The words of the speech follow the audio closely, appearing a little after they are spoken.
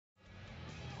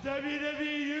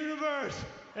WWE Universe,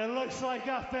 it looks like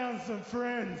I found some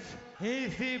friends.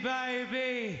 Heathy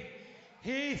baby,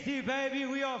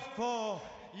 we are four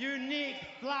unique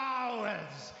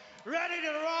flowers. Ready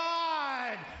to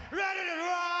ride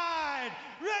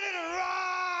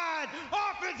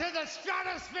off into the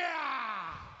stratosphere.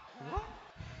 What?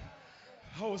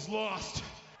 I was lost,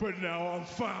 but now I'm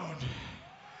found.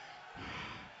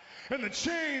 And the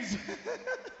chains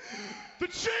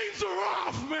are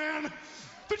off, man.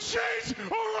 The chains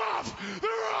are off.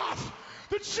 They're off.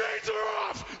 The chains are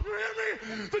off. You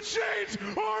hear me? The chains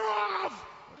are off.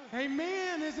 A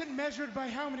man isn't measured by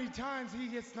how many times he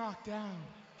gets knocked down.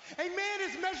 A man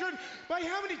is measured by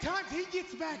how many times he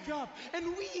gets back up.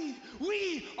 And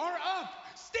we are up,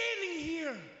 standing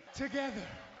here together.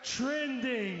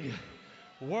 Trending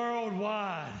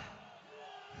worldwide.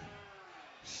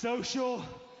 Social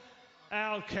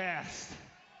outcast.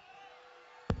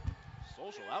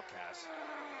 Social outcast.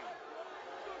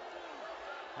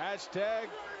 Hashtag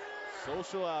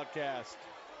social outcast.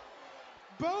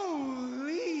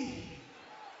 Bowley.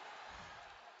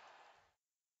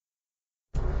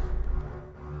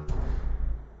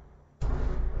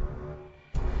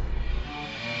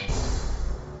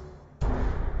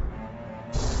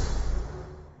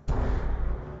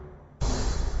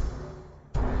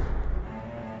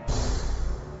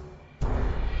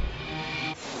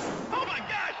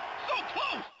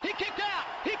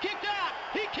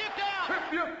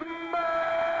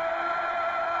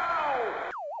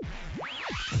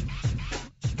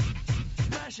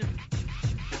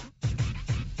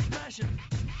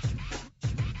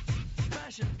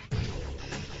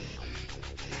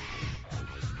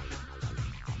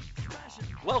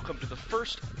 Welcome to the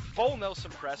first Full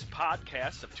Nelson Press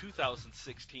podcast of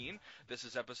 2016. This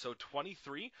is episode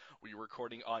 23. We're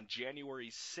recording on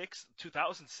January 6th,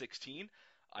 2016.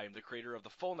 I am the creator of the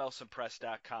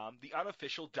FullNelsonPress.com, the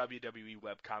unofficial WWE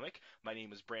webcomic. My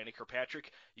name is Brandon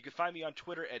Kirkpatrick. You can find me on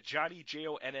Twitter at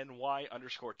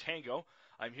JohnnyJonny_Tango.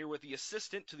 I'm here with the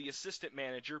assistant to the assistant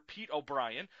manager, Pete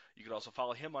O'Brien. You can also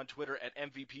follow him on Twitter at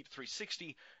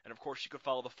MVPete360. And of course, you can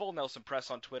follow the Full Nelson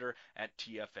Press on Twitter at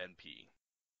TFNP.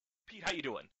 Pete, how you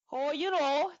doing? Oh,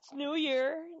 it's New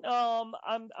Year. I'm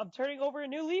turning over a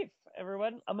new leaf,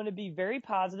 everyone. I'm going to be very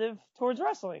positive towards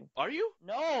wrestling. Are you?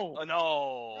 No.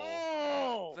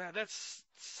 No. That's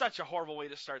such a horrible way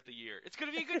to start the year. It's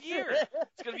going to be a good year.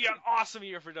 It's going to be an awesome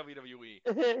year for WWE.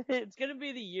 It's going to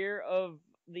be the year of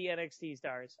the NXT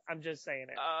stars. I'm just saying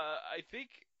it.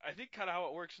 I think kind of how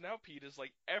it works now, Pete, is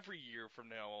like every year from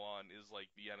now on is like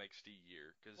the NXT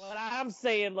year. Well, I'm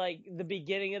saying like the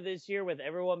beginning of this year with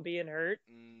everyone being hurt,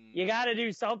 you got to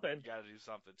do something.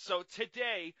 So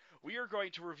today we are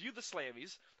going to review the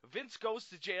Slammies. Vince goes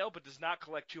to jail but does not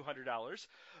collect $200.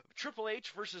 Triple H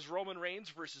versus Roman Reigns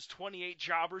versus 28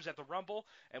 jobbers at the Rumble,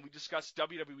 and we discuss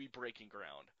WWE Breaking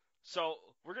Ground. So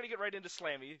we're going to get right into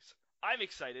Slammies. I'm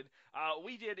excited.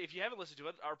 We did, if you haven't listened to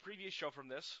it, our previous show from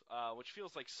this, which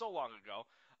feels like so long ago,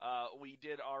 we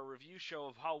did our review show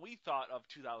of how we thought of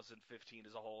 2015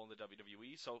 as a whole in the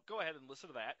WWE, so go ahead and listen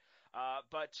to that.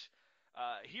 But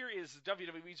here is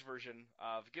WWE's version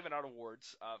of giving out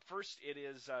awards. First, it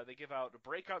is, they give out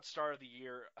Breakout Star of the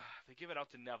Year. They give it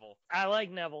out to Neville. I like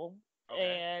Neville.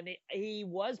 Okay. And he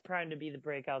was primed to be the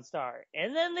breakout star.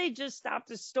 And then they just stopped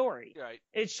his story. Right.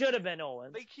 It should have been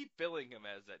Owens. They keep billing him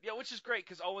as that. Yeah, which is great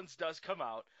because Owens does come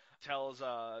out, tells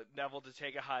Neville to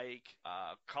take a hike,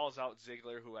 calls out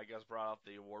Ziggler, who I guess brought out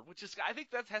the award, which is, I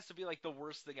think that has to be like the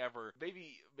worst thing ever.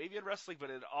 Maybe in wrestling,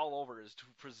 but in all over, is to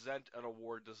present an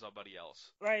award to somebody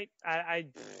else. Right. I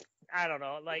don't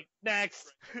know. Like,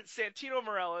 next. Santino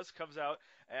Morales comes out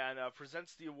and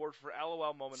presents the award for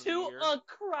LOL Moment of the Year. To a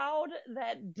crowd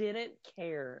that didn't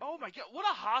care. Oh my god, what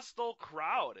a hostile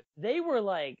crowd. They were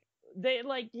like,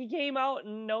 he came out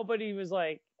and nobody was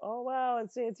like, oh wow,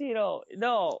 it's Santino.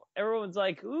 No, everyone's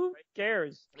like, who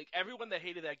cares? Like, everyone that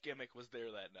hated that gimmick was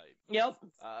there that night. Yep.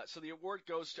 So the award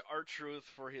goes to R-Truth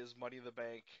for his Money in the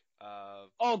Bank.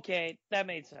 Okay, that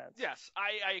made sense. Yes,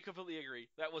 I completely agree.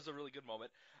 That was a really good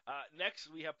moment. Next,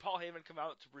 we have Paul Heyman come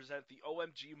out to present the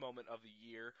OMG Moment of the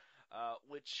Year,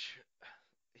 which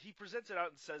he presents it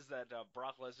out and says that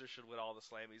Brock Lesnar should win all the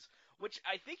Slammies, which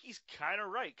I think he's kind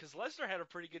of right, because Lesnar had a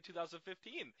pretty good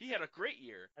 2015. He had a great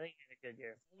year. I think he had a good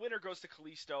year. Winner goes to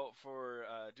Kalisto for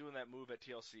doing that move at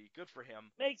TLC. Good for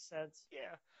him. Makes sense.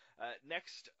 Yeah.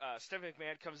 Next, Stephanie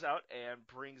McMahon comes out and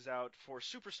brings out for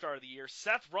Superstar of the Year,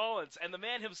 Seth Rollins, and the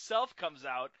man himself comes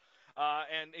out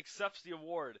and accepts the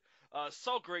award.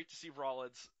 So great to see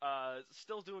Rollins.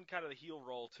 Still doing kind of the heel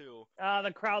role too.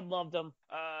 The crowd loved him.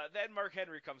 Then Mark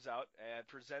Henry comes out and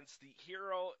presents the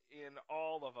Hero in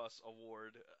All of Us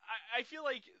award. I feel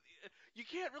like you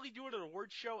can't really do it at an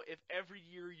award show if every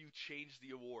year you change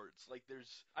the awards. Like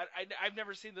I've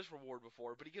never seen this reward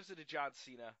before, but he gives it to John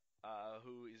Cena,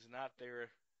 who is not there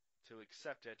to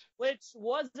accept it. Which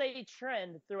was a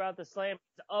trend throughout the Slam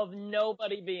of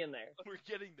nobody being there. We're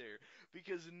getting there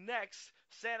because next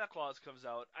Santa Claus comes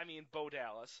out, Bo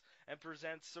Dallas, and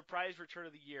presents Surprise Return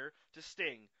of the Year to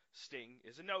Sting. Sting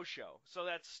is a no-show. So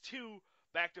that's 2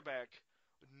 back-to-back,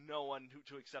 no one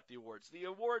to accept the awards. The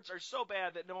awards are so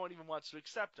bad that no one even wants to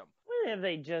accept them. When are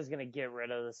they just going to get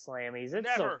rid of the Slammies? It's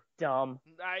Never. so dumb.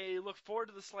 I look forward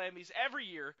to the Slammies every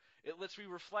year. It lets me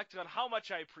reflect on how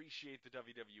much I appreciate the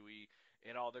WWE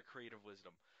and all their creative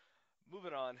wisdom.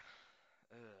 Moving on.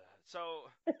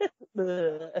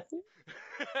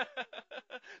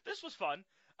 This was fun.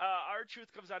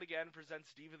 R-Truth comes out again,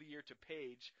 presents Diva of the Year to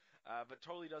Paige, but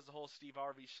totally does the whole Steve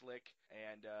Harvey schlick,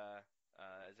 and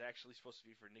is actually supposed to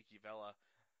be for Nikki Bella.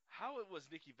 How it was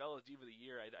Nikki Bella's Diva of the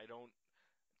Year, I don't...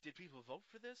 Did people vote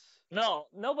for this? No,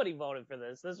 nobody voted for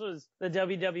this. This was the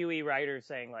WWE writers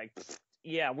saying, like,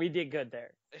 yeah, we did good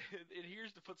there. And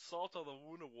here's to put salt on the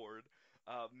wound award.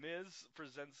 Miz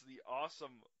presents the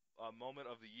awesome moment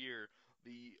of the year,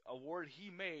 the award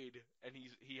he made, and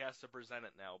he has to present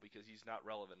it now because he's not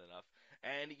relevant enough.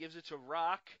 And he gives it to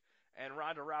Rock and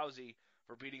Ronda Rousey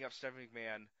for beating up Stephanie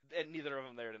McMahon, and neither of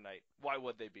them there tonight. Why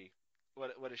would they be?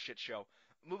 What a shit show.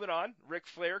 Moving on, Ric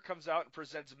Flair comes out and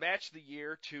presents Match of the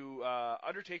Year to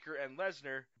Undertaker and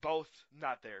Lesnar, both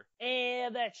not there.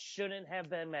 And that shouldn't have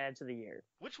been Match of the Year.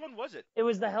 Which one was it? It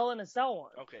was the Hell in a Cell one.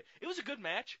 Okay. It was a good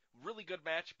match, really good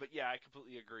match, but yeah, I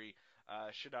completely agree.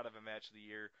 Should not have a Match of the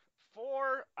Year.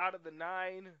 4 out of the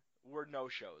 9 were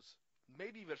no-shows.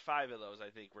 Maybe even 5 of those, I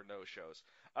think, were no-shows.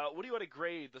 What do you want to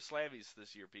grade the Slammies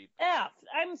this year, Pete? F.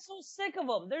 I'm so sick of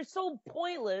them. They're so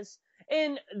pointless.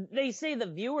 And they say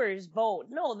the viewers vote.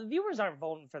 No, the viewers aren't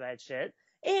voting for that shit.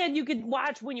 And you can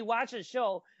watch, when you watch a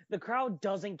show, the crowd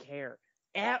doesn't care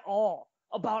at all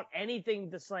about anything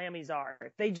the Slammies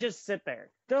are. They just sit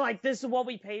there. They're like, this is what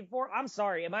we paid for? I'm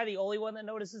sorry. Am I the only one that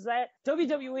notices that?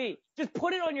 WWE, just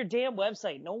put it on your damn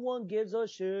website. No one gives a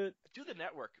shit. Do the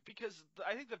network, because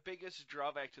I think the biggest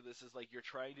drawback to this is, like, you're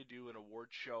trying to do an award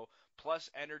show plus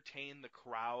entertain the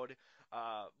crowd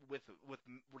with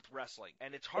wrestling,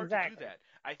 and it's hard to do that.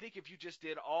 I think if you just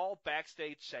did all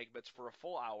backstage segments for a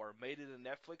full hour, made it a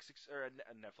network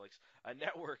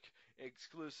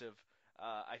exclusive,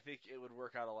 I think it would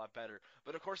work out a lot better.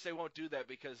 But of course they won't do that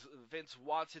because Vince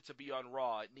wants it to be on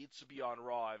Raw. It needs to be on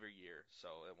Raw every year, so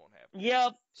it won't happen.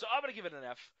 Yep. So I'm going to give it an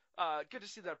F. Good to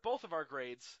see that both of our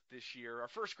grades this year, our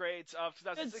first grades of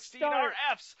 2016, are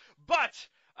Fs. But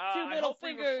I hope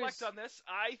we reflect on this.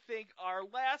 I think our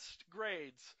last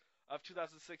grades of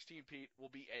 2016, Pete, will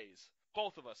be A's.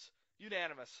 Both of us.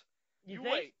 Unanimous. You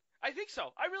wait. I think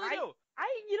so. I really do.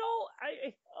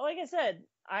 Like I said,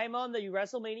 I'm on the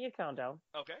WrestleMania countdown.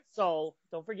 Okay. So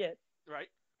don't forget. Right.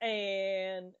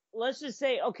 And let's just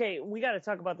say, okay, we got to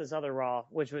talk about this other Raw,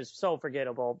 which was so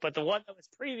forgettable. But the one that was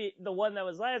the one that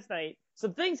was last night,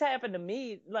 some things happened to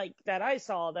me, like that I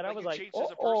saw that I was like,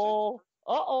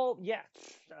 yeah,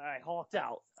 I hulked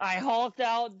out. I hulked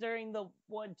out during the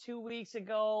one 2 weeks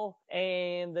ago,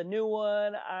 and the new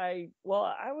one, I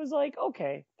was like,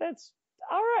 okay, that's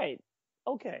all right,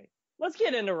 okay. Let's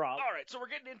get into Raw. All right, so we're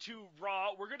getting into Raw.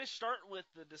 We're going to start with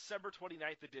the December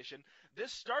 29th edition.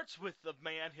 This starts with the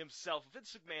man himself,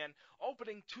 Vince McMahon,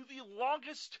 opening to the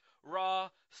longest Raw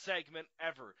segment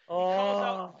ever. He calls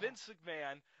out Vince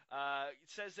McMahon,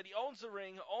 says that he owns the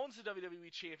ring, owns the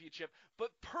WWE Championship, but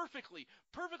perfectly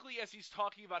as he's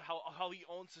talking about how he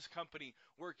owns his company,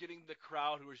 we're getting the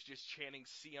crowd who is just chanting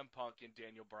CM Punk and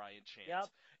Daniel Bryan chants.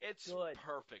 Yep. It's good.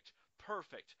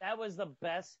 Perfect. That was the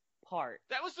best part.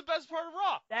 That was the best part of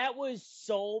Raw. That was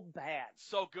so bad.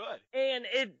 So good. And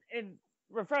it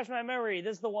refresh my memory.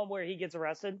 This is the one where he gets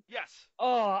arrested. Yes.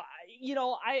 Oh,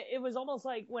 it was almost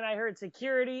like when I heard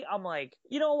security, I'm like,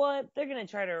 you know what? They're gonna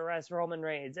try to arrest Roman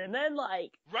Reigns, and then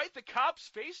like, right, the cop's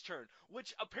face turn,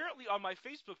 which apparently on my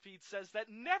Facebook feed says that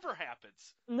never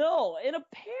happens. No, and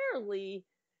apparently,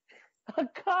 a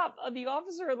cop, the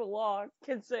officer of the law,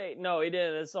 can say, no, he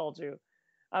didn't assault you.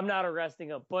 I'm not arresting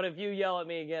him, but if you yell at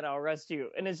me again, I'll arrest you.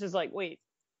 And it's just like, wait,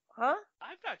 huh?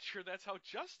 I'm not sure that's how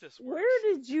justice works.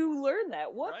 Where did you learn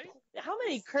that? What? Right? How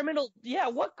many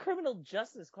what criminal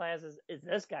justice classes is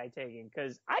this guy taking?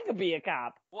 Because I could be a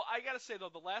cop. Well, I gotta say though,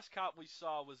 the last cop we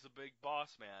saw was the big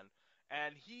boss man,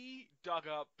 and he dug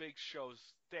up Big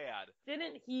Show's dad.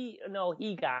 Didn't he? No,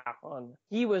 he got hung.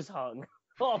 He was hung.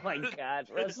 Oh my God,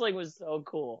 wrestling was so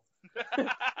cool.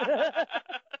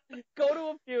 Go to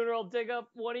a funeral, dig up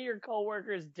one of your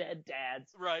coworkers' dead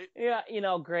dads. Right. Yeah,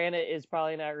 granted, it's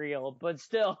probably not real, but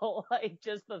still, like,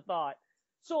 just the thought.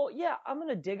 So, yeah, I'm going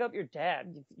to dig up your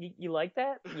dad. You like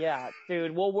that? Yeah,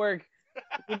 dude, we'll work.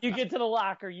 When you get to the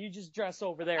locker, you just dress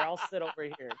over there. I'll sit over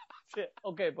here. Shit.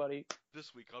 Okay, buddy.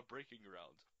 This week on Breaking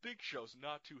Ground, Big Show's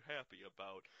not too happy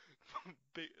about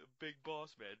Big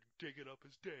Boss Man digging up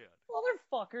his dad.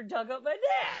 Motherfucker dug up my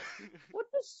dad. What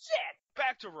the shit?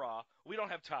 Back to Raw. We don't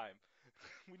have time.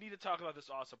 We need to talk about this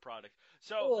awesome product.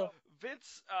 So,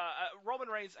 Vince, Roman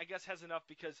Reigns, I guess, has enough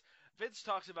because Vince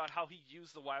talks about how he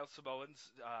used the Wild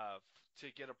Samoans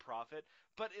to get a profit.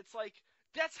 But it's like,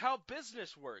 that's how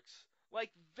business works.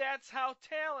 Like, that's how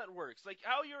talent works. Like,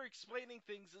 how you're explaining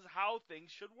things is how things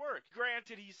should work.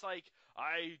 Granted, he's like,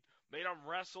 I made him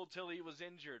wrestle till he was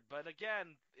injured. But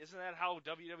again, isn't that how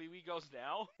WWE goes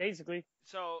now? Basically.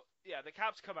 So, yeah, the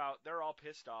cops come out. They're all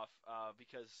pissed off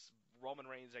because Roman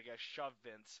Reigns, I guess, shoved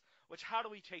Vince. Which, how do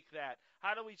we take that?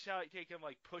 How do we take him,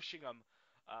 like, pushing him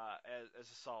as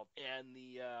assault? And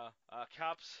the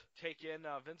cops take in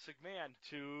Vince McMahon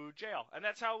to jail. And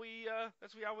that's how we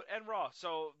end Raw.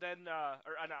 So then,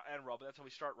 or not end Raw, but that's how we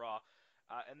start Raw.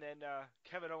 And then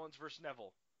Kevin Owens versus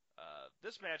Neville.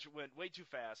 This match went way too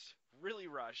fast, really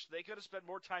rushed. They could have spent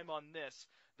more time on this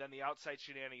than the outside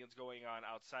shenanigans going on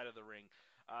outside of the ring.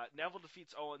 Neville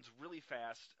defeats Owens really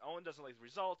fast. Owen doesn't like the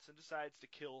results and decides to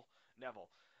kill Neville.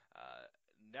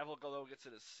 Neville, though, gets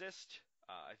an assist,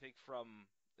 I think from,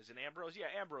 is it Ambrose?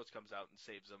 Yeah, Ambrose comes out and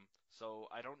saves him. So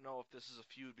I don't know if this is a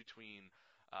feud between,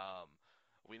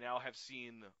 we now have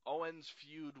seen Owens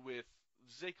feud with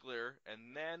Ziggler,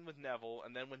 and then with Neville,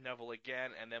 and then with Neville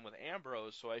again, and then with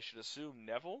Ambrose, so I should assume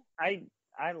Neville?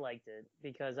 I liked it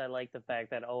because I liked the fact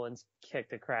that Owens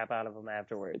kicked the crap out of him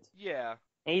afterwards. Yeah.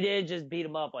 He didn't just beat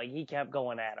him up, like, he kept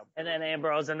going at him. And then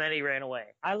Ambrose, and then he ran away.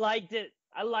 I liked it.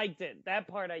 That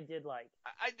part I did like.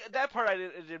 That part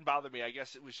it didn't bother me. I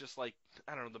guess it was just like,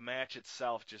 I don't know, the match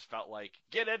itself just felt like,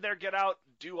 get in there, get out,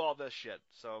 do all this shit.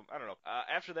 So, I don't know.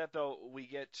 After that, though, we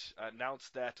get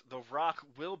announced that The Rock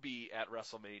will be at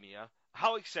WrestleMania.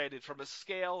 How excited from a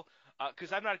scale,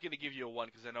 because I'm not going to give you a 1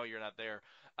 because I know you're not there.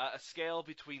 A scale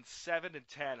between 7 and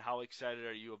 10, how excited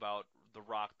are you about The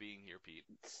Rock being here, Pete?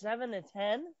 7 to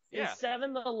 10? Yeah. Is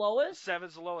 7 the lowest?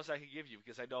 7's the lowest I can give you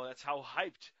because I know that's how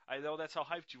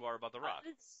hyped you are about The Rock.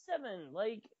 It's 7.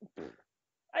 Like,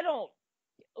 I don't.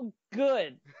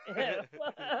 Good.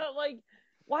 Like,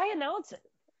 why announce it?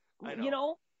 I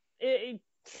know.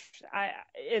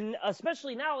 And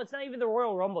especially now, it's not even the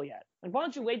Royal Rumble yet. Like, why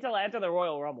don't you wait till after the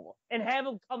Royal Rumble and have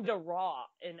him come to Raw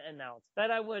and announce?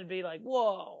 Then I would be like,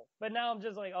 whoa. But now I'm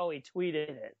just like, oh, he tweeted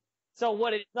it. So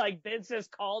what, Vince just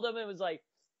called him and was like,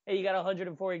 hey, you got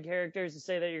 140 characters to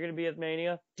say that you're going to be at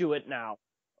Mania? Do it now.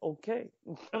 Okay.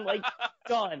 Like,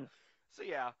 done. So,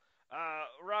 yeah.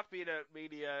 Rock being at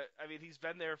Mania, I mean, he's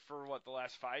been there for, the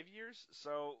last 5 years?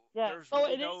 So, yeah. there's So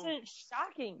really it isn't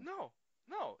shocking. No.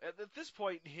 At this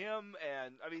point, him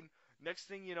and, next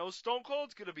thing you know, Stone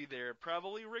Cold's going to be there.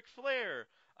 Probably Ric Flair.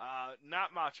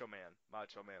 Not Macho Man.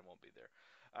 Macho Man won't be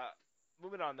there.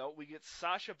 Moving on, though, we get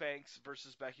Sasha Banks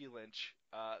versus Becky Lynch.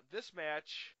 This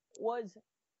match was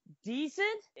decent.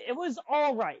 It was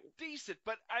all right. Decent,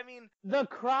 but, the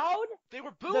crowd? They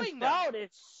were booing them. The crowd is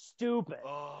stupid.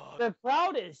 The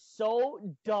crowd is so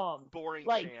dumb. Boring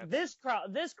chants.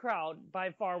 This crowd,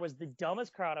 by far, was the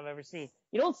dumbest crowd I've ever seen.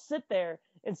 You don't sit there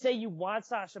and say you want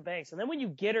Sasha Banks, and then when you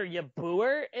get her, you boo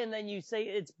her, and then you say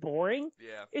it's boring.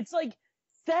 Yeah. It's like,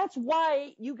 that's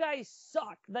why you guys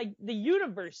suck. Like, the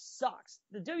universe sucks.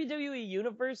 The WWE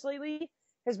universe lately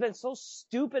has been so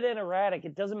stupid and erratic,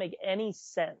 it doesn't make any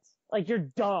sense. Like, you're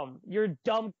dumb. You're a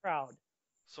dumb crowd.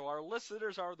 So our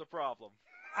listeners are the problem.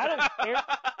 I don't care.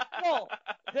 No,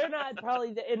 they're not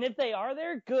probably, and if they are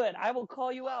there, good. I will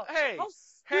call you out. Hey, how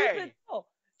stupid. No,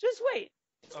 just wait.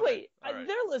 Wait. Right.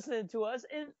 They're listening to us,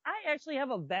 and I actually have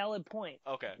a valid point.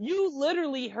 Okay. You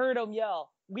literally heard them yell,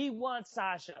 we want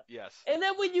Sasha. Yes. And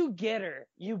then when you get her,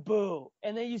 you boo.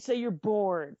 And then you say you're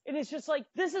bored. And it's just like,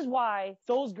 this is why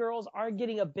those girls aren't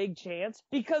getting a big chance.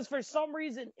 Because for some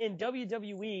reason in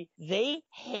WWE, they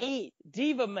hate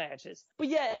diva matches. But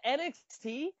yet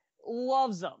NXT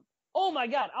loves them. Oh my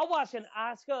God. I'll watch an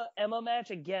Asuka Emma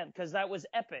match again because that was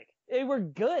epic. They were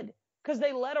good because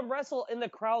they let them wrestle and the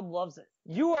crowd loves it.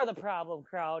 You are the problem,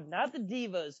 crowd, not the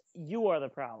divas. You are the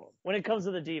problem when it comes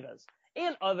to the divas.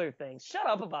 And other things. Shut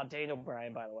up about Daniel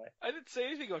Bryan, by the way. I didn't say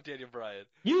anything about Daniel Bryan.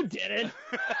 You didn't.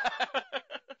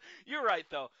 You're right,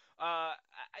 though.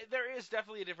 There is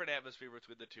definitely a different atmosphere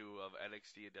between the two of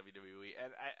NXT and WWE,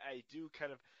 and I do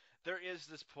kind of. There is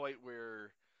this point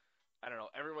where, I don't know,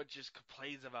 everyone just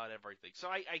complains about everything. So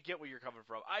I get where you're coming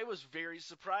from. I was very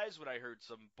surprised when I heard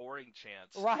some boring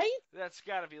chants. Right? That's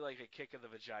got to be like a kick in the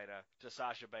vagina to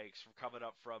Sasha Banks from coming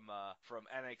up from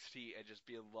NXT and just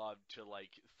being loved to,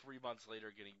 like, 3 months later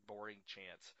getting boring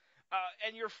chants.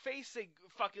 And you're facing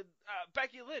fucking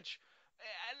Becky Lynch.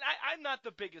 And I'm not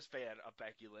the biggest fan of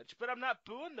Becky Lynch, but I'm not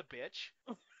booing the bitch.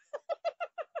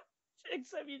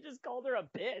 Except you just called her a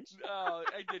bitch. No,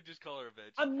 I did just call her a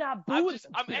bitch. I'm not booing.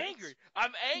 I'm angry.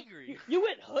 I'm angry. You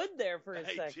went hood there for a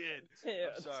second. I did.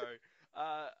 I'm sorry.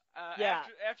 Yeah.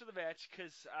 After the match,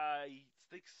 because I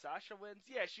think Sasha wins.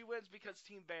 Yeah, she wins because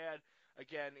Team Bad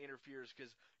again interferes.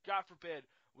 Because God forbid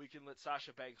we can let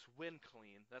Sasha Banks win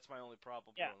clean. That's my only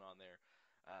problem going on there.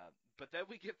 But then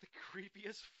we get the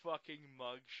creepiest fucking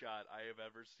mugshot I have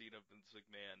ever seen of Vince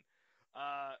McMahon.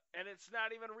 And it's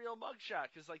not even a real mugshot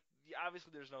because, like,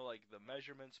 obviously there's no, like, the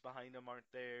measurements behind him aren't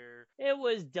there. It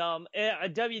was dumb.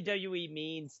 WWE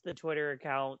means the Twitter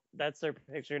account. That's their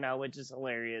picture now, which is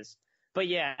hilarious. But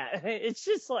yeah, it's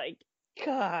just like,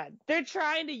 God, they're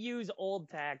trying to use old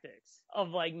tactics of,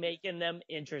 like, making them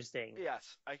interesting.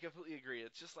 Yes, I completely agree.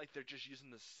 It's just like they're just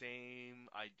using the same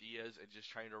ideas and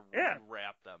just trying to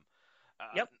wrap them.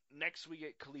 Next, we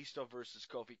get Kalisto versus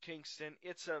Kofi Kingston.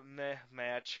 It's a meh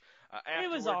match.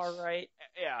 It was all right.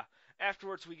 Yeah.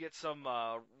 Afterwards, we get some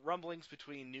rumblings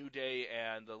between New Day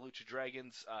and the Lucha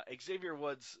Dragons. Xavier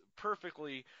Woods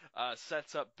perfectly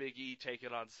sets up Big E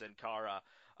taking on Sin Cara.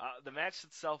 The match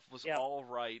itself was all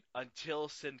right until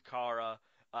Sin Cara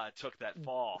took that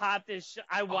fall.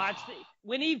 I watched it.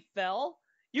 When he fell,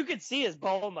 you could see his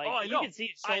bone. Like, you could see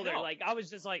his shoulder. Like, I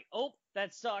was just like, oh,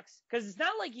 that sucks. Because it's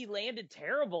not like he landed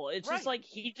terrible. It's just like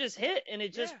he just hit, and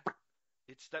it just...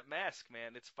 It's that mask,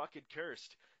 man. It's fucking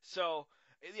cursed. So,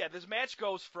 yeah, this match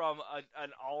goes from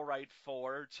an alright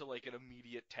 4 to, like, an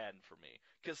immediate 10 for me.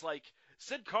 Because, like,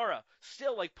 Sin Cara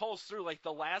still, like, pulls through. Like,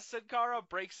 the last Sin Cara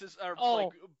breaks his...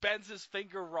 like, bends his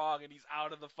finger wrong, and he's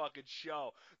out of the fucking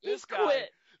show. This guy... quit.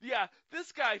 Yeah,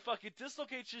 this guy fucking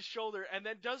dislocates his shoulder and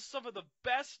then does some of the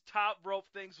best top rope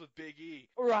things with Big E.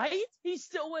 Right? He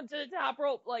still went to the top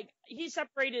rope. Like, he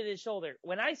separated his shoulder.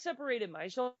 When I separated my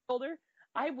shoulder,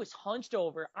 I was hunched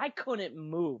over. I couldn't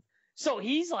move. So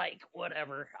he's like,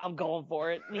 whatever, I'm going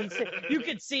for it. And you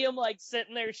could see him, like,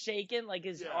 sitting there shaking, like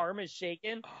his arm is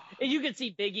shaking. And you could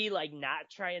see Big E, like, not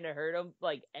trying to hurt him,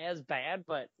 like, as bad.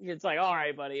 But it's like, all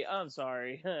right, buddy, I'm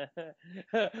sorry.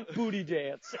 Booty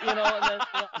dance, you know? And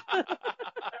then,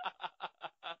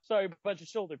 sorry about your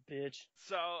shoulder, bitch.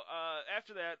 So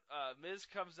after that, Miz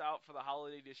comes out for the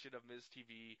holiday edition of Miz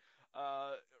TV.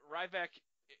 Ryback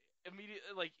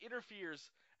immediately, like, interferes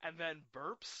and then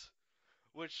burps,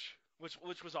 which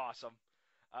was awesome.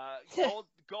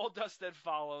 Goldust then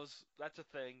follows. That's a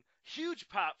thing. Huge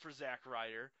pop for Zack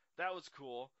Ryder. That was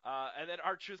cool. And then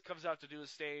R-Truth comes out to do the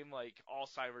same, like,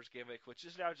 Alzheimer's gimmick, which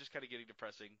is now just kind of getting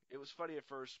depressing. It was funny at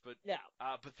first, but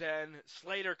but then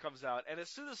Slater comes out, and as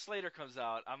soon as Slater comes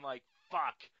out, I'm like,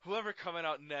 fuck, whoever coming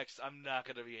out next, I'm not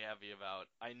going to be happy about.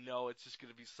 I know it's just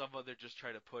going to be someone they're just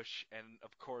trying to push, and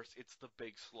of course, it's the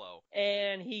Big Slow.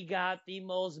 And he got the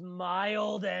most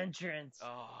mild entrance.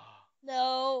 Oh.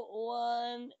 No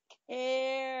one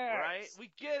cares. Right?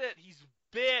 We get it. He's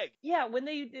big. Yeah, when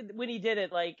he did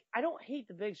it, like, I don't hate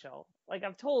the Big Show. Like,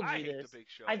 I've told you this. I hate the Big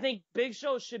Show. I think Big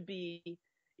Show should be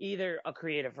either a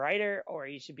creative writer or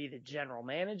he should be the general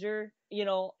manager. You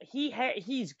know,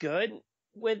 he's good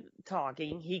with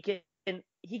talking. He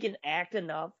can act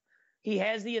enough. He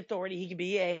has the authority. He can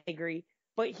be angry,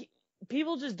 but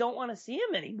people just don't want to see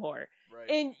him anymore. Right.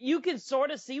 And you can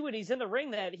sort of see when he's in the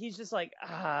ring that he's just like,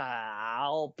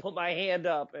 I'll put my hand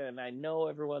up and I know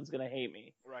everyone's going to hate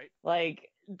me. Right. Like,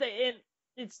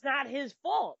 it's not his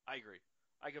fault. I agree.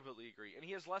 I completely agree. And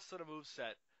he has less than a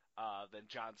moveset than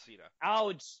John Cena.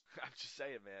 Ouch. I'm just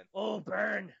saying, man. Oh,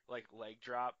 burn. Like, leg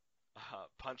drop,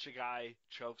 punch a guy,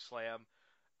 choke slam,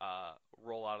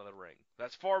 roll out of the ring.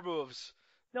 That's 4 moves.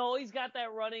 No, he's got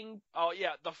that running. Oh,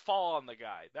 yeah, the fall on the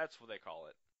guy. That's what they call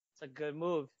it. It's a good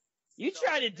move. You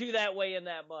try to do that weighing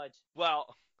that much. Well,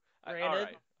 all right.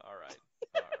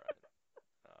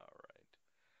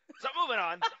 So moving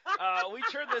on, we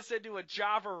turn this into a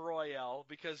Jobber Royale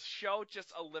because Show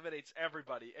just eliminates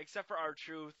everybody except for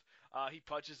R-Truth. He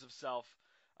punches himself.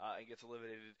 and gets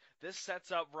eliminated. This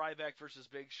sets up Ryback versus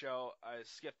Big Show. I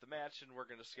skipped the match, and we're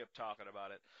going to skip talking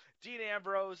about it. Dean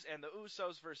Ambrose and the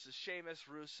Usos versus Sheamus,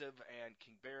 Rusev, and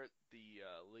King Barrett, the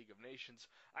League of Nations.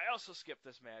 I also skipped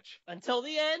this match. Until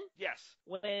the end? Yes.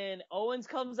 When Owens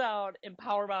comes out and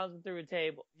powerbombs him through a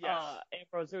table. Yes.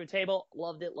 Ambrose through a table.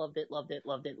 Loved it, loved it, loved it,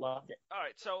 loved it, loved it. All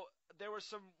right, so there were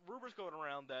some rumors going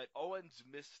around that Owens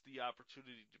missed the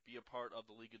opportunity to be a part of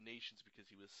the League of Nations because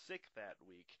he was sick that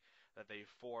week that they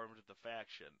formed the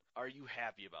faction. Are you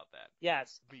happy about that?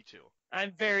 Yes. Me too.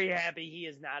 I'm very happy he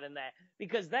is not in that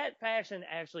because that faction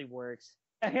actually works.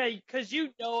 Because you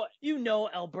know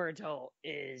Alberto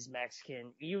is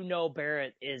Mexican. You know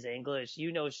Barrett is English.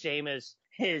 You know Sheamus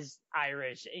is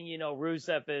Irish. And you know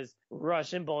Rusev is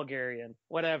Russian, Bulgarian,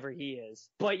 whatever he is.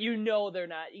 But you know they're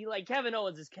not. Like, Kevin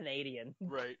Owens is Canadian.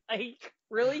 Right. Like,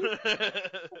 really?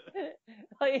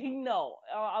 Like, no.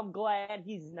 I'm glad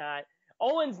he's not.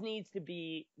 Owens needs to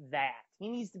be that. He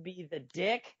needs to be the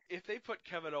dick. If they put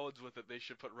Kevin Owens with it, they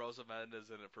should put Rosa Mendes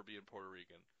in it for being Puerto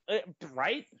Rican.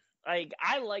 Right? Like,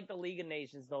 I like the League of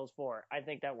Nations, those four. I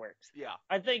think that works. Yeah.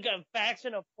 I think a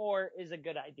faction of four is a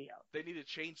good idea. They need to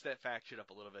change that faction up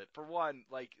a little bit. For one,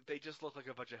 like, they just look like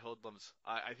a bunch of hoodlums.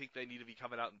 I think they need to be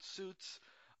coming out in suits,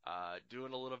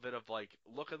 doing a little bit of, like,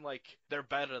 looking like they're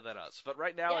better than us. But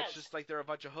right now, Yes. It's just like they're a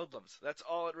bunch of hoodlums. That's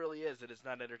all it really is, and it's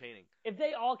not entertaining. If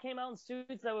they all came out in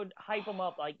suits, that would hype them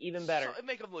up, like, even better. It'd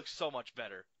make them look so much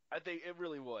better. I think it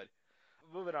really would.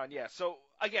 Moving on, yeah. So,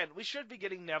 again, we should be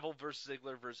getting Neville versus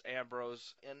Ziggler versus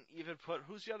Ambrose, and even put,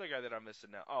 who's the other guy that I'm missing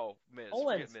now? Oh, Miz.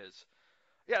 Owens. Forget Miz.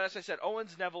 Yeah, that's what I said.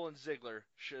 Owens, Neville, and Ziggler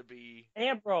should be...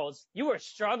 Ambrose, you were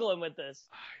struggling with this.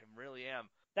 I really am.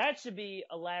 That should be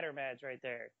a ladder match right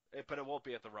there. But it won't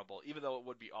be at the Rumble, even though it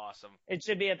would be awesome. It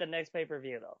should be at the next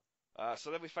pay-per-view, though.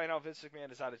 So then we find out Vince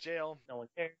McMahon is out of jail. No one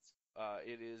cares.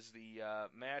 It is the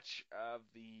match of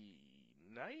the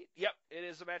night? Yep, it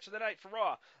is the match of the night for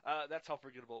Raw. That's how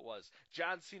forgettable it was.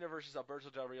 John Cena versus Alberto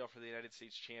Del Rio for the United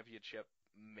States Championship.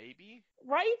 Maybe?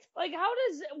 Right? Like,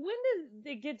 when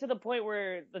did it get to the point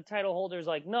where the title holder's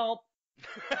like, nope.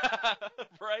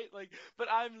 Right? Like, but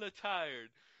I'm tired.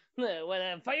 When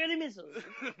I fire the missiles.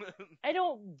 I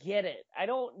don't get it. I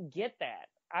don't get that.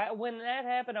 When that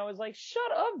happened, I was like,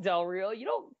 shut up, Del Rio. You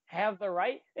don't have the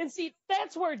right. And see,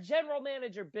 that's where General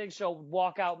Manager Big Show would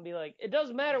walk out and be like, it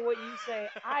doesn't matter what you say,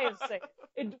 I have say.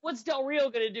 And what's Del Rio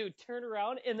going to do? Turn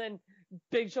around, and then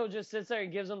Big Show just sits there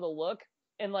and gives him the look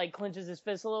and, like, clenches his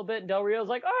fist a little bit. And Del Rio's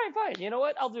like, all right, fine. You know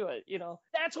what? I'll do it. You know,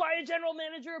 that's why a General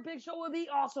Manager of Big Show would be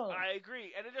awesome. I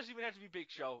agree. And it doesn't even have to be Big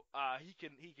Show. He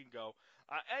can go.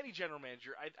 Any general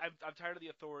manager. I'm tired of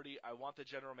the authority. I want the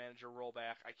general manager role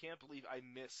back. I can't believe I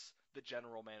miss the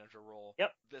general manager role.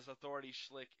 Yep. This authority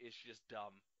schlick is just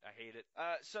dumb. I hate it.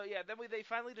 So yeah, then they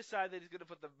finally decide that he's going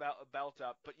to put the belt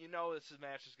up, but this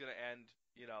match is going to end,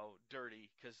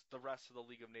 dirty because the rest of the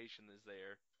League of Nations is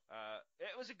there.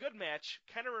 It was a good match.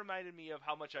 Kind of reminded me of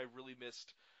how much I really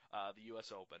missed the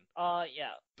U.S. Open.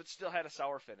 Yeah. But still had a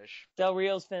sour finish. Del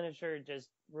Rio's finisher just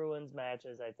ruins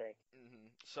matches, I think. Mm-hmm.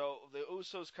 So the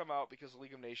Usos come out because the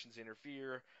League of Nations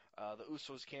interfere. The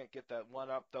Usos can't get that one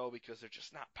up, though, because they're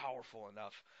just not powerful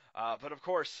enough. But, of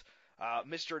course,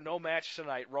 Mr. No Match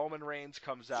Tonight, Roman Reigns,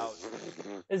 comes out.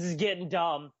 This is getting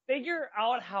dumb. Figure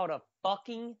out how to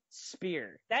fucking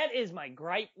spear. That is my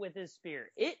gripe with his spear.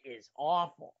 It is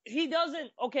awful. He doesn't...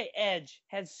 Okay, Edge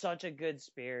had such a good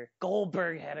spear.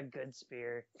 Goldberg had a good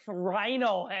spear.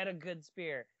 Rhino had a good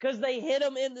spear. Because they hit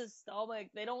him in the stomach.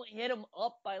 They don't hit him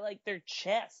up by, like, their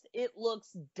chest. It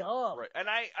looks dumb. Right, and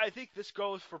I think this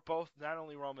goes for both, not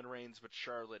only Roman Reigns, but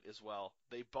Charlotte as well.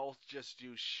 They both just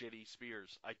do shitty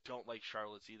spears. I don't like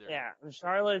Charlotte's either. Yeah,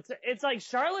 Charlotte's... It's like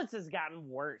Charlotte's has gotten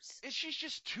worse. She's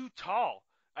just too tall.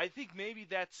 I think maybe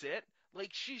that's it.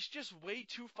 Like, she's just way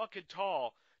too fucking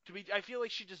tall to be. I feel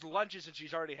like she just lunges and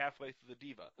she's already halfway through the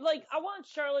diva. Like, I want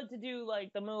Charlotte to do,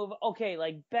 like, the move. Okay,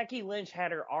 like, Becky Lynch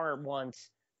had her arm once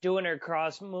doing her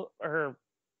her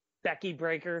Becky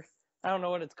Breaker. I don't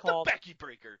know what it's called. The Becky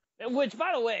Breaker. Which,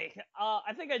 by the way,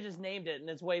 I think I just named it, and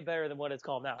it's way better than what it's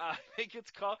called now. I think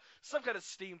it's called some kind of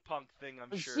steampunk thing,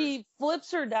 I'm sure. She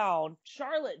flips her down.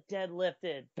 Charlotte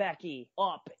deadlifted Becky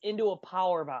up into a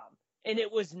powerbomb. And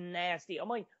it was nasty. I'm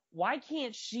like, why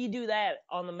can't she do that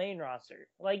on the main roster?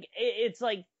 Like, it's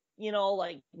like,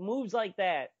 like moves like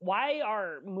that. Why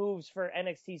are moves for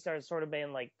NXT stars sort of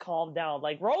being like calmed down?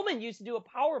 Like Roman used to do a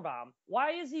power bomb.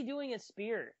 Why is he doing a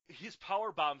spear? His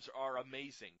power bombs are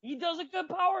amazing. He does a good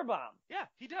power bomb. Yeah,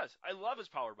 he does. I love his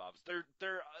power bombs.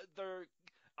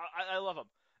 I love them.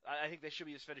 I think that should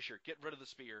be his finisher. Get rid of the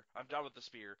spear. I'm done with the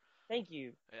spear. Thank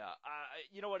you. Yeah.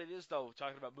 You know what it is though?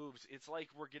 Talking about moves, it's like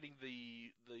we're getting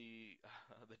the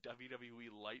WWE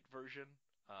light version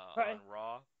Right. on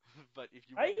Raw. But if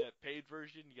you Right. want that paid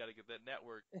version, you got to get that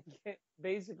network.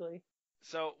 Basically.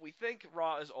 So we think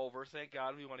Raw is over. Thank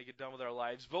God, we want to get done with our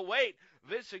lives. But wait,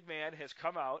 Vince McMahon has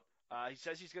come out. He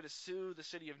says he's going to sue the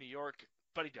city of New York,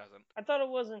 but he doesn't. I thought it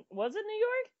wasn't. Was it New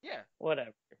York? Yeah.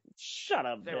 Whatever. Shut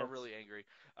up, They Vince. were really angry.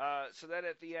 So then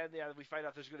at the end, we find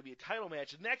out there's going to be a title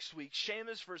match next week.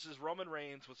 Sheamus versus Roman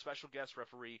Reigns with special guest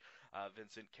referee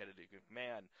Vincent Kennedy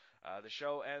McMahon. The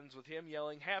show ends with him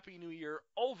yelling Happy New Year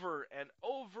over and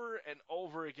over and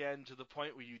over again to the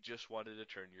point where you just wanted to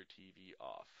turn your TV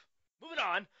off. Moving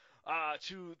on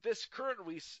to this current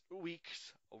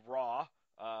week's Raw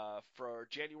for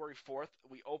January 4th.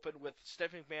 We open with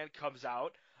Stephanie McMahon comes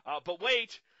out. But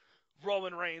wait,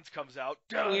 Roman Reigns comes out.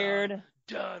 Weird.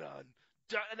 Dun.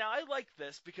 Now I like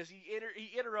this because he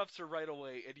interrupts her right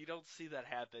away, and you don't see that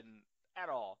happen at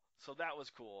all. So that was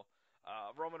cool.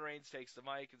 Roman Reigns takes the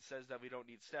mic and says that we don't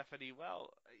need Stephanie. Well,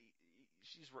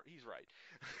 he's right.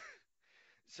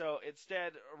 So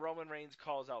instead, Roman Reigns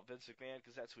calls out Vince McMahon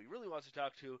because that's who he really wants to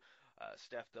talk to.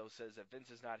 Steph, though, says that Vince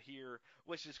is not here,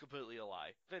 which is completely a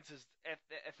lie. Vince is,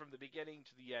 from the beginning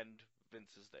to the end,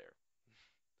 Vince is there.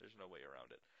 There's no way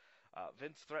around it.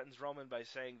 Vince threatens Roman by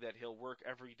saying that he'll work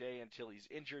every day until he's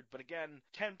injured. But again,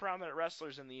 10 prominent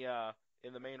wrestlers in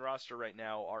the main roster right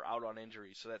now are out on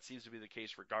injury, so that seems to be the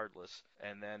case regardless.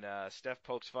 And then Steph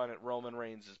pokes fun at Roman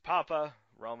Reigns' papa.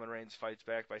 Roman Reigns fights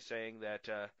back by saying that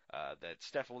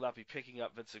Steph will not be picking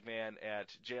up Vince McMahon at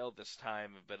jail this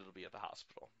time, but it'll be at the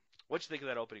hospital. What you think of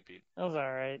that opening, Pete? That was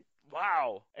alright.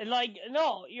 Wow. Like,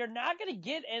 no, you're not gonna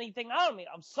get anything out of me.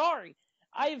 I'm sorry.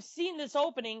 I have seen this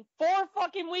opening 4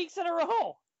 fucking weeks in a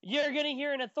row. You're gonna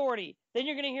hear an authority. Then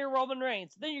you're gonna hear Roman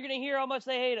Reigns. Then you're gonna hear how much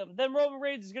they hate him. Then Roman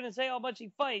Reigns is gonna say how much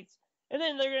he fights. And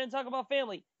then they're gonna talk about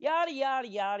family. Yada, yada,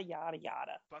 yada, yada,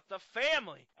 yada. But the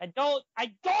family. I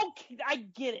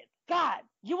get it. God,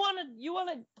 you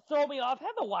wanna throw me off?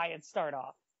 Have the Wyatt start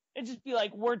off. And just be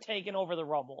like, we're taking over the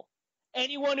Rumble.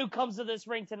 Anyone who comes to this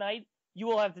ring tonight, you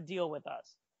will have to deal with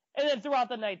us. And then throughout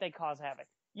the night, they cause havoc.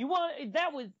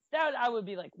 I would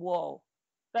be like, whoa,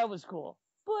 that was cool.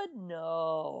 But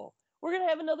no, we're going to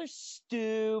have another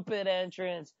stupid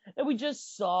entrance that we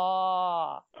just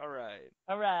saw. All right.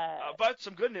 But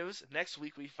some good news. Next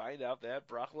week, we find out that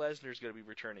Brock Lesnar is going to be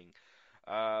returning.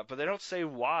 But they don't say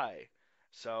why.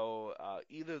 So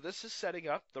either this is setting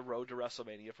up the road to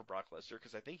WrestleMania for Brock Lesnar,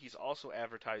 because I think he's also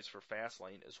advertised for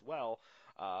Fastlane as well,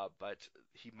 but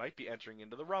he might be entering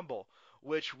into the Rumble,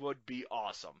 which would be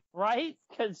awesome. Right?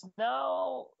 Because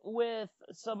now, with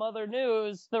some other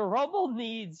news, the Rumble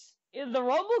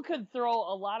could throw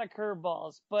a lot of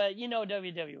curveballs, but you know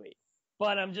WWE.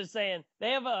 But I'm just saying,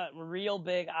 they have a real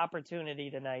big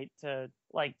opportunity tonight to,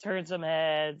 like, turn some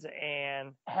heads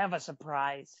and have a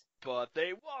surprise. But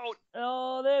they won't.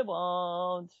 No, they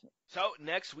won't. So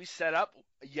next we set up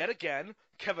yet again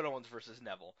Kevin Owens versus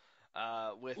Neville.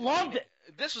 Loved it.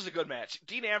 This was a good match.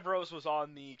 Dean Ambrose was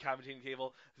on the commentating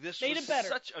table. This made was it better.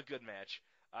 Such a good match.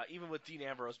 Even with Dean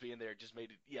Ambrose being there, just made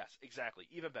it, yes, exactly,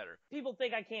 even better. People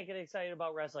think I can't get excited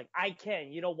about wrestling. I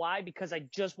can. You know why? Because I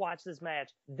just watched this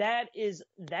match. That is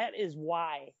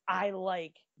why I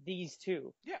like these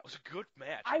two. Yeah, it was a good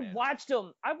match. I man. watched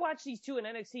them. I watched these two in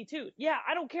NXT too. Yeah,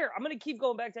 I don't care. I'm going to keep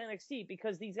going back to NXT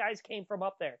because these guys came from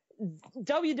up there.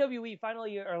 WWE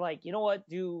finally are like, you know what?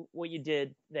 Do what you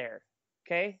did there.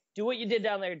 Okay? Do what you did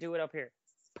down there. Do it up here.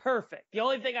 Perfect. The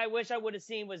only thing I wish I would have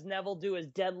seen was Neville do his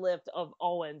deadlift of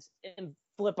Owens and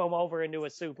flip him over into a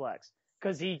suplex,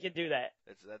 because he could do that.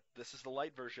 This is the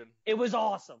light version. It was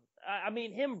awesome. I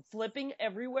mean, him flipping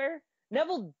everywhere.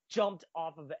 Neville jumped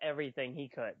off of everything he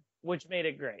could, which made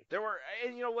it great.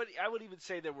 And you know what? I would even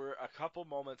say there were a couple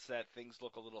moments that things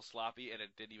look a little sloppy, and it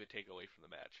didn't even take away from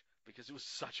the match because it was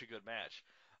such a good match.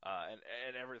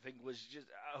 And everything was just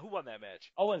who won that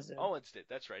match? Owens did. Owens did.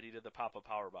 That's right. He did the Papa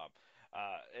Powerbomb.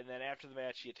 And then after the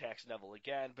match, he attacks Neville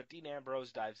again, but Dean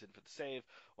Ambrose dives in for the save.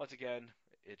 Once again,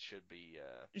 it should be...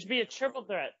 it should be a triple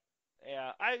threat.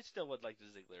 Yeah, I still would like the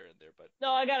Ziggler in there, but...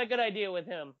 No, I got a good idea with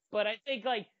him. But I think,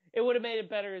 like, it would have made it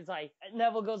better. It's like,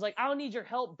 Neville goes like, I don't need your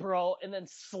help, bro, and then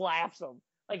slaps him.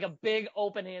 Like a big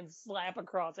open hand slap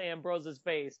across Ambrose's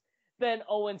face. Then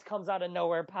Owens comes out of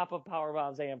nowhere, Papa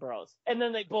Powerbombs Ambrose. And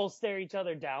then they both stare each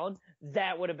other down.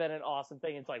 That would have been an awesome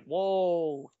thing. It's like,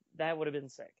 whoa... That would have been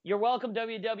sick. You're welcome,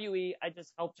 WWE. I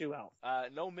just helped you out.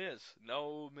 No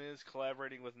Miz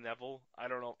collaborating with Neville. I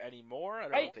don't know anymore. I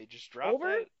don't right? know if they just dropped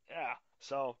Over? it. Yeah.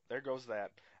 So there goes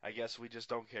that. I guess we just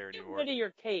don't care anymore. Get rid of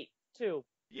your cape too.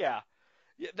 Yeah.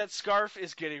 That scarf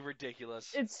is getting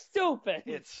ridiculous. It's stupid.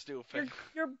 It's stupid.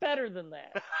 You're better than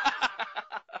that.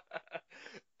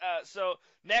 So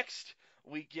next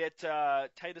we get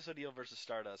Titus O'Neil versus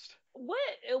Stardust.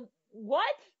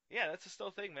 What? Yeah, that's a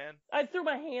still thing, man. I threw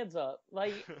my hands up.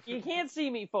 Like, you can't see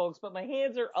me, folks, but my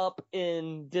hands are up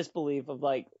in disbelief of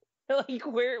like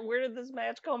where did this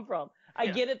match come from? I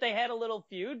get it, they had a little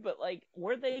feud, but like,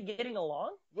 were they getting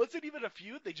along? Wasn't even a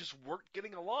feud, they just weren't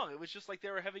getting along. It was just like they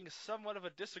were having somewhat of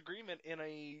a disagreement in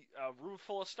a room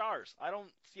full of stars. I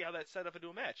don't see how that's set up into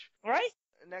a match. Right?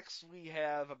 Next, we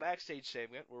have a backstage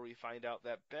segment where we find out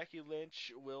that Becky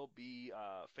Lynch will be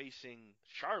facing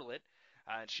Charlotte,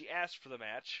 and she asked for the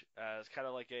match. It's kind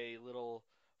of like a little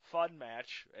fun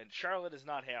match, and Charlotte is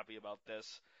not happy about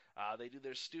this. They do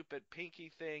their stupid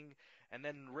pinky thing, and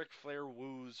then Ric Flair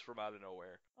woos from out of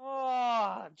nowhere.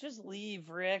 Oh, just leave,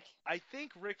 Rick. I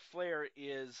think Ric Flair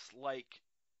is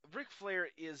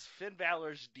Finn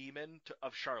Balor's demon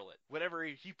of Charlotte. Whenever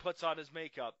he puts on his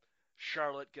makeup,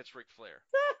 Charlotte gets Ric Flair.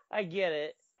 I get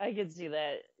it. I can see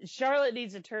that. Charlotte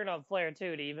needs to turn on Flair,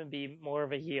 too, to even be more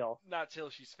of a heel. Not till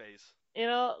she's face. You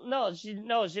know, no, she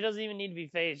doesn't even need to be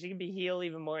face. She can be heel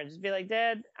even more and just be like,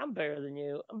 Dad, I'm better than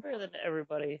you. I'm better than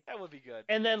everybody. That would be good.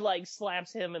 And then, like,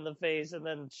 slaps him in the face and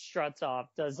then struts off,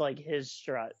 does, like, his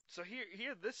strut. So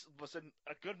here, this was a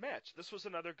good match. This was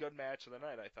another good match of the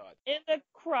night, I thought. And the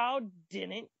crowd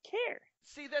didn't care.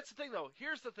 See, that's the thing, though.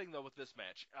 Here's the thing, though, with this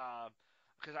match.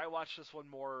 Because I watched this one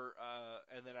more,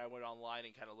 and then I went online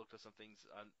and kind of looked at some things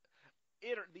on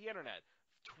the internet.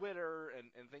 Twitter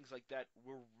and things like that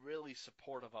were really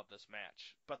supportive of this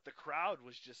match. But the crowd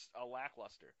was just a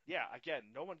lackluster. Yeah, again,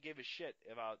 no one gave a shit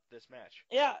about this match.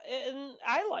 Yeah, and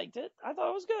I liked it. I thought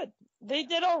it was good. They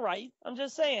did all right. I'm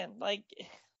just saying, like...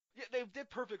 Yeah, they did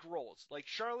perfect roles. Like,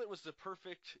 Charlotte was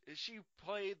she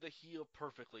played the heel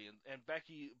perfectly, and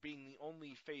Becky, being the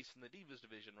only face in the Divas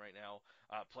division right now,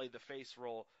 played the face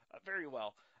role very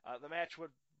well. The match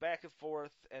went back and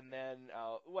forth, and then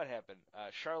what happened?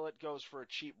 Charlotte goes for a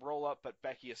cheap roll-up, but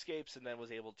Becky escapes and then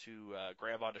was able to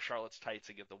grab onto Charlotte's tights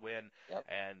and get the win. Yep.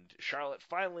 And Charlotte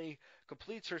finally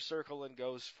completes her circle and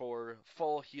goes for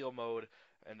full heel mode,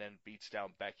 and then beats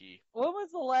down Becky. When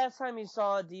was the last time you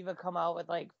saw a diva come out with,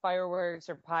 like, fireworks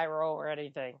or pyro or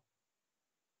anything?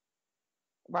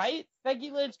 Right? Becky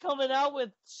Lynch coming out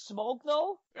with smoke,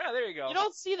 though? Yeah, there you go. You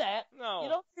don't see that. No. You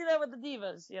don't see that with the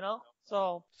divas, you know?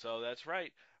 So that's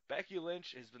right. Becky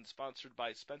Lynch has been sponsored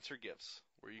by Spencer Gifts,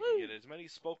 where you can get as many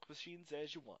smoke machines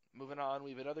as you want. Moving on,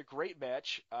 we have another great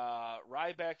match,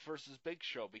 Ryback versus Big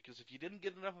Show, because if you didn't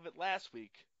get enough of it last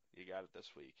week, you got it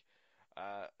this week.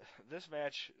 This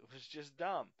match was just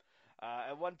dumb.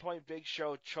 At one point, Big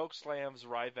Show chokeslams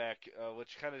Ryback,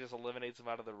 which kind of just eliminates him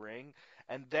out of the ring,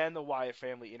 and then the Wyatt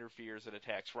family interferes and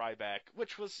attacks Ryback,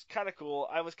 which was kind of cool.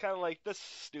 I was kind of like, this is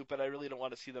stupid. I really don't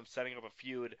want to see them setting up a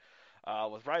feud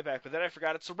with Ryback, but then I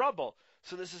forgot it's a Rumble,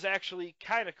 so this is actually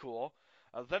kind of cool.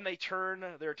 Then they turn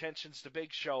their attentions to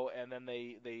Big Show, and then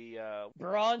they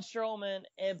Braun Strowman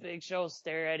and Big Show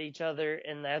stare at each other,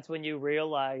 and that's when you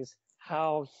realize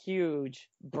how huge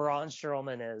Braun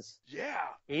Strowman is. Yeah.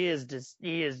 He is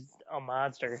a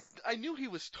monster. I knew he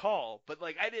was tall, but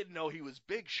like I didn't know he was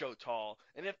Big Show tall.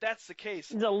 And if that's the case,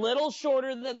 he's a little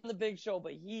shorter than the Big Show,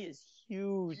 but he is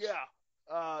huge.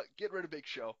 Yeah. Get rid of Big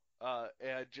Show.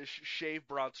 And just shave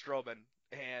Braun Strowman,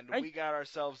 and we got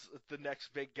ourselves the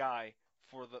next big guy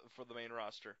for the main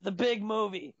roster. The big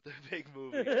movie. The big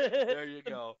movie. There you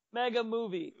go. Mega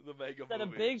movie. The mega Instead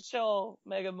movie. of Big Show,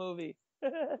 mega movie.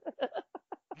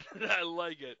 I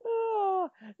like it. Oh,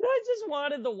 I just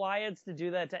wanted the Wyatts to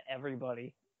do that to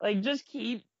everybody. Like, just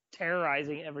keep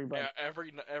terrorizing everybody.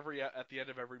 Every at the end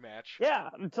of every match. Yeah,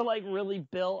 to like really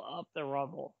build up the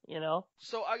Rumble, you know?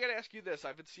 So I gotta ask you this.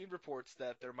 I've been seeing reports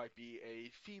that there might be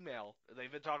a female.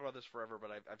 They've been talking about this forever,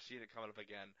 but I've seen it coming up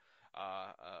again.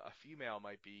 A female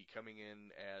might be coming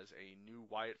in as a new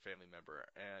Wyatt family member,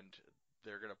 and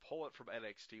they're gonna pull it from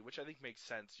NXT, which I think makes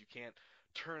sense. You can't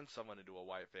turn someone into a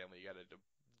Wyatt family. You gotta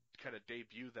kind of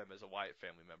debut them as a Wyatt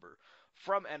family member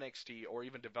from NXT or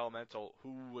even developmental.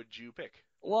 Who would you pick?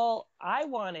 Well, I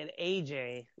wanted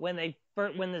AJ when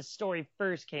the story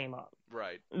first came up.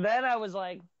 Right. Then I was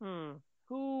like,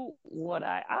 who would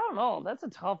I don't know. That's a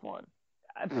tough one.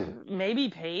 Maybe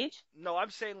Paige? No,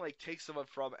 I'm saying like take someone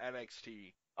from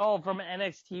NXT. Oh, from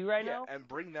NXT right now? And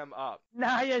bring them up.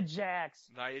 Nia Jax.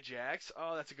 Nia Jax?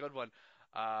 Oh, that's a good one.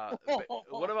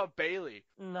 What about Bayley?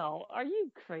 No, are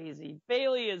you crazy?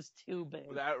 Bayley is too big.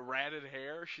 With that ratted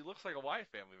hair, she looks like a Wyatt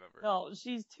family member. No,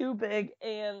 she's too big,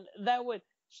 and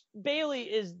Bailey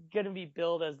is going to be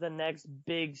billed as the next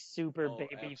big super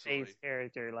baby face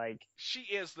character. Like, she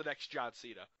is the next John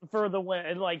Cena. For the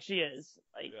win, like she is.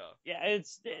 Like,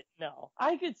 no.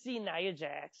 I could see Nia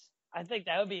Jax. I think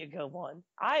that would be a good one.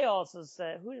 I also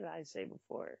said, who did I say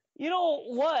before? You know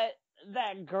what?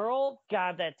 That girl,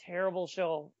 God, that terrible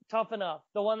show, Tough Enough,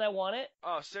 the one that won it.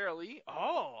 Oh, Sarah Lee?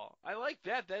 Oh, I like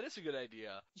that. That is a good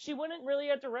idea. She wouldn't really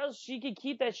have to wrestle. She could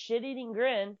keep that shit-eating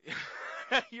grin.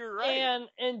 You're right.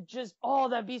 And just,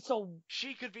 that'd be so...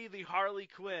 She could be the Harley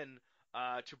Quinn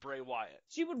to Bray Wyatt.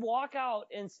 She would walk out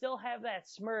and still have that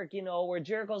smirk, where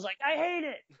Jericho's like, I hate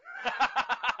it!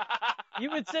 You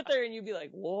would sit there and you'd be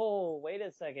like, whoa, wait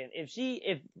a second. If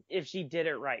she did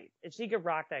it right, if she could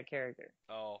rock that character.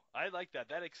 Oh, I like that.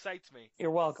 That excites me. You're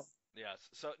welcome. Yes.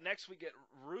 So next we get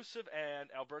Rusev and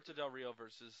Alberto Del Rio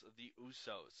versus the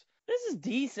Usos. This is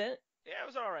decent. Yeah, it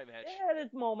was an alright match. It had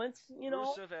its moments,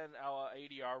 Rusev and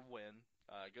ADR win.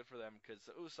 Good for them, because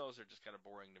the Usos are just kind of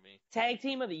boring to me. Tag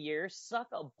team of the year? Suck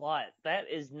a butt. That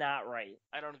is not right.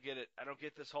 I don't get it. I don't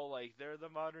get this whole, they're the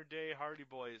modern day Hardy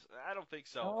Boys. I don't think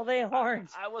so. No, they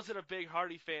aren't. I wasn't a big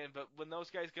Hardy fan, but when those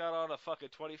guys got on a fucking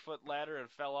 20-foot ladder and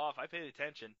fell off, I paid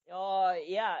attention.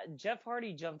 Yeah. Jeff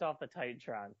Hardy jumped off the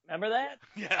Titantron. Remember that?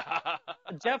 Yeah.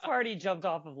 Jeff Hardy jumped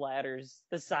off of ladders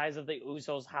the size of the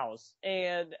Usos' house,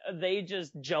 and they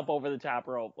just jump over the top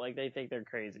rope like they think they're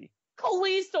crazy.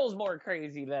 Kalisto's more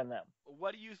crazy than them.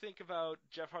 What do you think about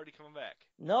Jeff Hardy coming back?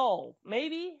 No,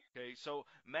 maybe. Okay, so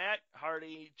Matt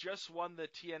Hardy just won the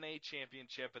TNA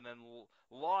championship and then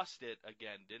lost it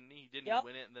again, didn't he? Didn't he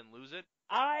win it and then lose it?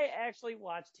 I actually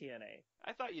watched TNA.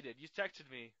 I thought you did. You texted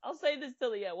me. I'll say this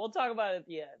till the end. We'll talk about it at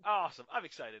the end. Awesome. I'm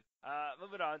excited.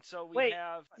 Moving on. So we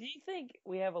have... Do you think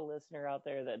we have a listener out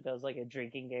there that does a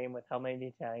drinking game with how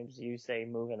many times you say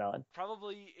moving on?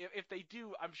 Probably. If they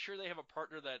do, I'm sure they have a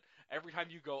partner that every time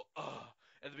you go, ugh,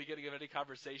 at the beginning of any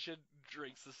conversation,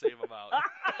 drinks the same amount.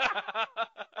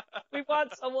 We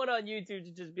want someone on YouTube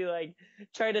to just be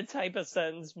try to type a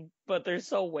sentence, but they're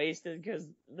so wasted because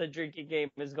the drinking game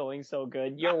is going so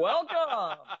good. You're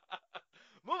welcome!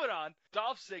 Moving on,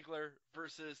 Dolph Ziggler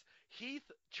versus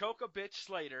Heath Choco-Bitch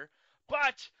Slater,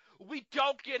 but we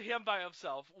don't get him by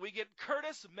himself. We get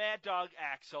Curtis Mad Dog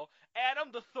Axel,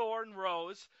 Adam the Thorn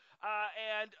Rose,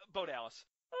 and Bo Dallas.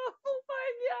 Oh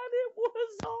my God, it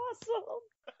was awesome!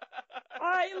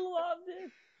 I loved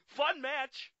it. Fun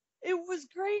match. It was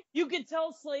great. You could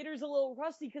tell Slater's a little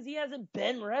rusty because he hasn't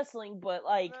been wrestling, but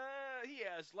he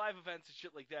has live events and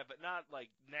shit like that, but not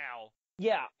now.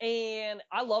 Yeah, and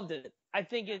I loved it. I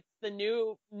think it's the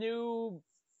new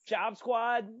job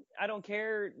squad. I don't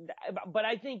care, but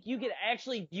I think you could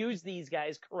actually use these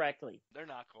guys correctly. They're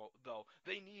not though.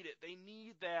 They need it. They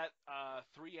need that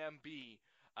 3MB.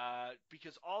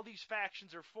 Because all these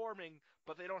factions are forming,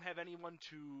 but they don't have anyone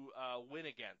to win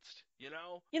against,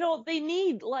 they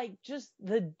need just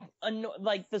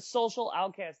the social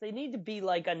outcasts. They need to be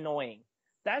annoying.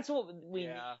 That's what we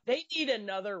need. They need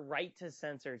another Right to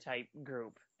Censor type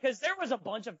group, because there was a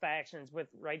bunch of factions with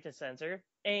Right to Censor,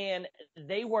 and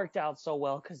they worked out so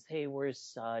well because they were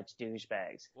such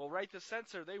douchebags. Well, Right to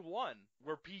Censor, they won.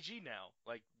 We're PG now.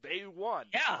 They won.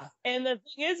 Yeah, and the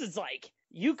thing is, it's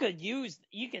you could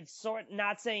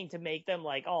not saying to make them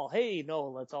oh, hey, no,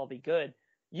 let's all be good.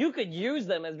 You could use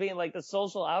them as being the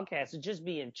social outcasts, just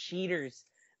being cheaters.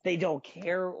 They don't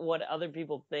care what other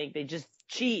people think. They just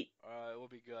cheat. It will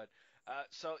be good.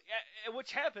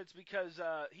 Which happens because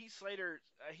Heath Slater,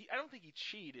 I don't think he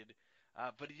cheated,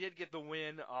 but he did get the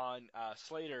win on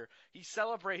Slater. He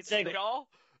celebrates. Ziggler.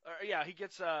 He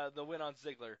gets the win on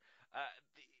Ziggler.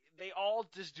 They all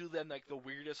just do them the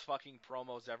weirdest fucking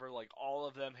promos ever. All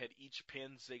of them had each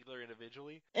pinned Ziggler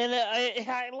individually. And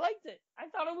I liked it. I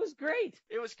thought it was great.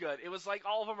 It was good. It was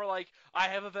all of them are I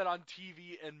haven't been on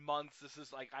TV in months. This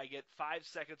is I get 5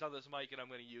 seconds on this mic and I'm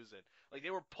going to use it.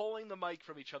 They were pulling the mic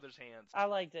from each other's hands. I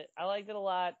liked it. I liked it a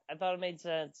lot. I thought it made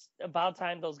sense. About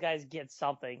time those guys get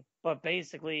something. But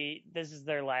basically, this is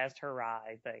their last hurrah,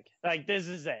 I think. This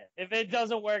is it. If it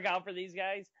doesn't work out for these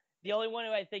guys, the only one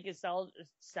who I think is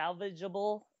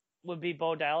salvageable would be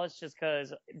Bo Dallas, just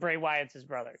because Bray Wyatt's his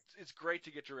brother. It's great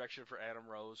to get direction for Adam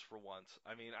Rose for once.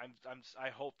 I mean, I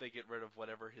hope they get rid of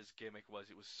whatever his gimmick was.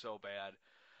 It was so bad.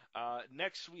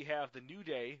 Next we have the New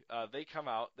Day. They come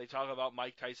out. They talk about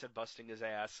Mike Tyson busting his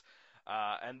ass,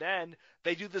 and then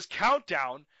they do this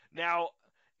countdown. Now,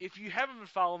 if you haven't been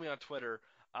following me on Twitter,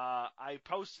 I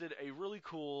posted a really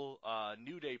cool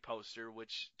New Day poster,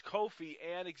 which Kofi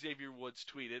and Xavier Woods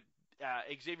tweeted.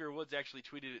 Xavier Woods actually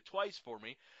tweeted it twice for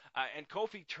me, and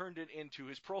Kofi turned it into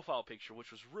his profile picture,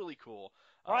 which was really cool.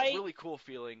 Right. Really cool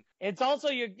feeling. It's also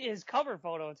his cover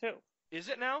photo, too. Is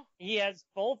it now? He has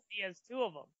both. He has 2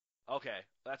 of them. Okay,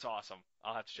 that's awesome.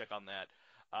 I'll have to check on that.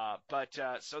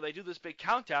 So they do this big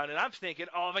countdown, and I'm thinking,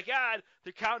 oh my God,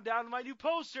 they're counting down to my new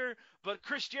poster. But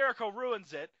Chris Jericho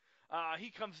ruins it.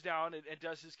 He comes down and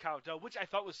does his countdown, which I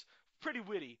thought was pretty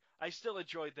witty. I still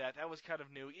enjoyed that. That was kind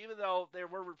of new. Even though there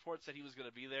were reports that he was going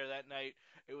to be there that night,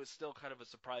 it was still kind of a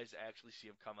surprise to actually see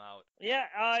him come out. Yeah,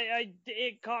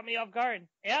 it caught me off guard.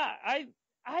 Yeah,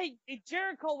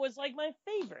 Jericho was like my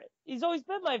favorite. He's always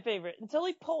been my favorite until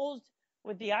he posed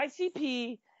with the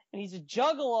ICP, and he's a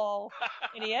juggalo,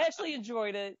 and he actually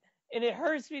enjoyed it. And it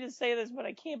hurts me to say this, but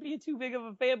I can't be too big of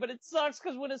a fan. But it sucks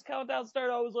because when his countdown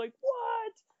started, I was like,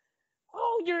 "What?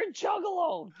 Oh, you're a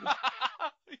juggalo."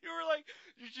 You were like,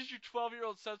 your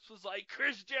 12-year-old sense was like,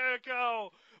 Chris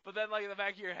Jericho. But then, like, in the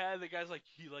back of your head, the guy's like,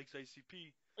 he likes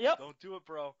ICP. Yep. Don't do it,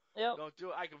 bro. Yep. Don't do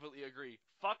it. I completely agree.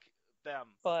 Fuck them.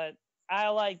 But I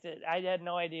liked it. I had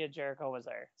no idea Jericho was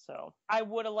there. So I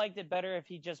would have liked it better if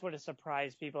he just would have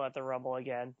surprised people at the Rumble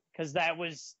again. Because that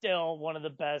was still one of the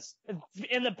best.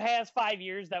 In the past 5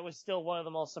 years, that was still one of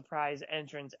the most surprise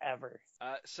entrants ever.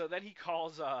 So then he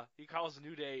calls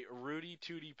New Day Rudy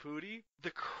Tooty Pooty.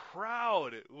 The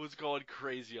crowd was going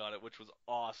crazy on it, which was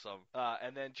awesome.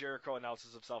 And then Jericho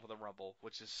announces himself in the Rumble,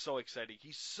 which is so exciting.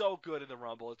 He's so good in the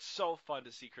Rumble. It's so fun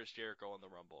to see Chris Jericho in the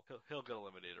Rumble. He'll get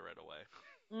eliminated right away.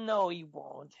 No, he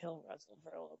won't. He'll wrestle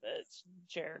for a little bit. It's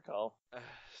Jericho.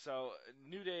 So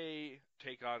New Day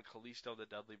take on Kalisto and the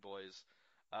Dudley Boys.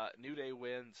 New Day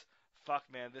wins. Fuck,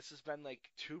 man, this has been like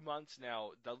 2 months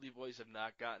now. Dudley Boys have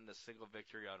not gotten a single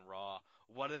victory on Raw.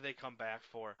 What did they come back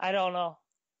for? I don't know.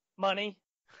 Money.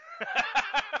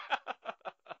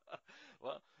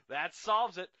 Well, that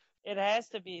solves it. It has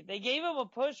to be. They gave him a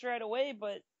push right away,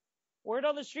 but word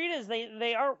on the street is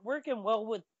they aren't working well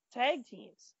with tag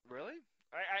teams. Really?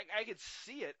 I could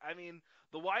see it. I mean,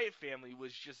 the Wyatt family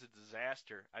was just a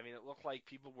disaster. I mean, it looked like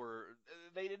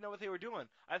they didn't know what they were doing.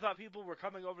 I thought people were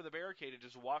coming over the barricade and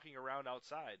just walking around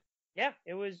outside. Yeah,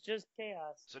 it was just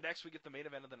chaos. So next we get the main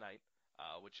event of the night,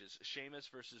 which is Sheamus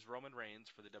versus Roman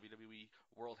Reigns for the WWE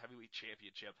World Heavyweight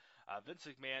Championship. Vince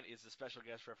McMahon is the special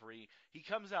guest referee. He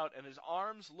comes out and his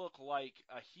arms look like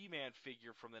a He-Man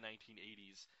figure from the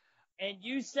 1980s. And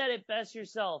you said it best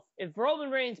yourself. If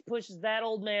Roman Reigns pushes that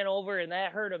old man over and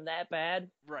that hurt him that bad,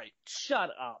 right?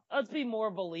 Shut up. Let's be more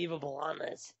believable on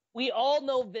this. We all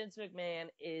know Vince McMahon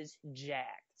is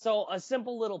jacked. So a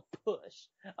simple little push,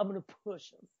 I'm going to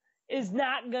push him, is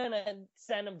not going to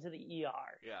send him to the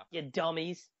ER. Yeah. You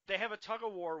dummies. They have a tug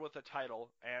of war with the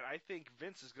title, and I think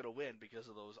Vince is going to win because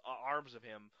of those arms of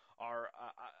him are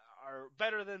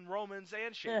better than Roman's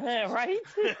and Sheamus. Right?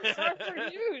 His arms are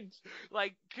huge.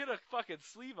 Like, get a fucking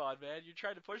sleeve on, man. You're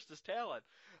trying to push this talent.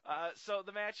 So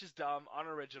the match is dumb,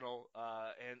 unoriginal,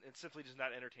 and simply just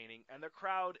not entertaining. And the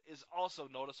crowd is also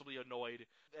noticeably annoyed,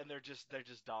 and they're just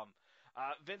dumb.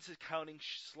 Vince is counting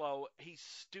slow. He's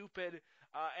stupid,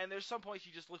 and there's some points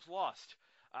he just looks lost.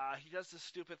 He does this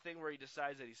stupid thing where he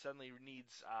decides that he suddenly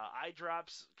needs eye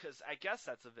drops, because I guess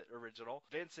that's a bit original.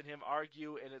 Vince and him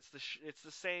argue, and it's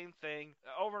the same thing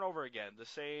over and over again. The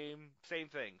same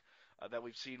thing that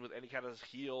we've seen with any kind of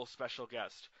heel special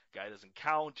guest. Guy doesn't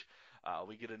count.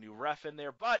 We get a new ref in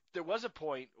there. But there was a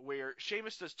point where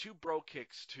Sheamus does 2 bro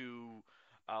kicks to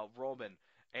Roman,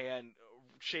 and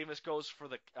Sheamus goes for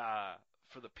the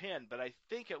pin, but I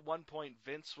think at one point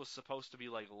Vince was supposed to be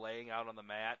like laying out on the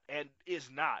mat and is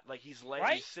not. Like he's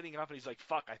sitting up and he's like,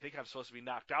 fuck, I think I'm supposed to be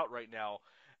knocked out right now.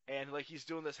 And like he's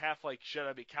doing this half like, should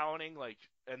I be counting? Like,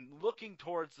 and looking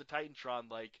towards the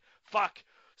Titantron like, fuck,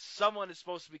 someone is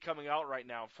supposed to be coming out right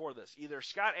now for this. Either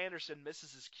Scott Anderson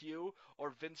misses his cue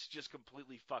or Vince just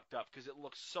completely fucked up because it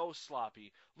looks so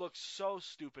sloppy, looks so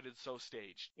stupid and so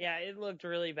staged. Yeah, it looked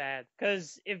really bad.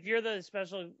 Because if you're the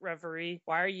special referee,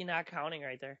 why are you not counting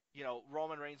right there? You know,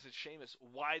 Roman Reigns and Sheamus,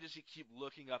 why does he keep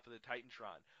looking up at the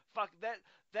Titantron? Fuck,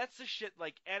 that's the shit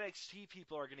like NXT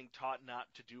people are getting taught not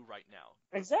to do right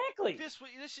now. Exactly.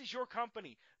 This is your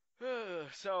company.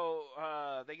 So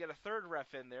they get a third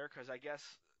ref in there because I guess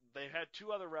they had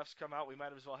 2 other refs come out. We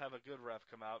might as well have a good ref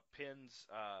come out.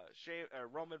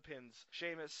 Roman pins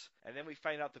Sheamus, and then we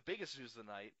find out the biggest news of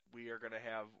the night. We are going to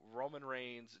have Roman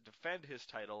Reigns defend his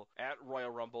title at Royal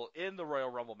Rumble in the Royal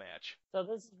Rumble match. So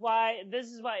this is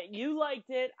why you liked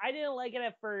it. I didn't like it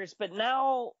at first, but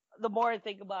now the more I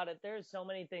think about it, there's so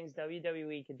many things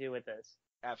WWE could do with this.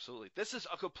 Absolutely. This is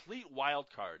a complete wild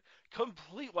card.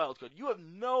 Complete wild card. You have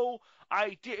no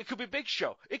idea. It could be Big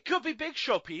Show. It could be Big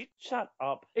Show, Pete. Shut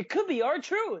up. It could be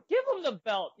R-Truth. Give him the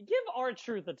belt. Give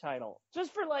R-Truth the title.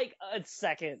 Just for like a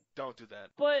second. Don't do that.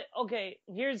 But, okay,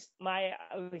 here's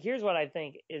what I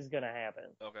think is going to happen.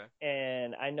 Okay.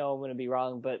 And I know I'm going to be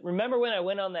wrong, but remember when I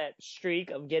went on that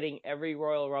streak of getting every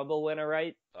Royal Rumble winner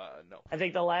right? No. I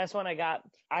think the last one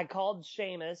I called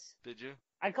Sheamus. Did you?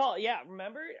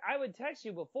 Remember? I would text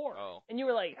you before. Oh. And you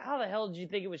were like, how the hell did you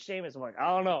think it was Sheamus? I'm like, I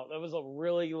don't know. That was a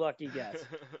really lucky guess.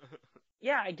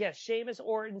 Yeah, I guess Sheamus,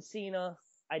 Orton, Cena.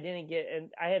 I didn't get, and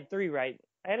I had 3 right.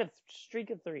 I had a streak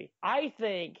of 3. I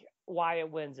think Wyatt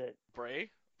wins it.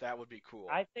 Bray? That would be cool.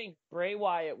 I think Bray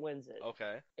Wyatt wins it.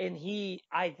 Okay. And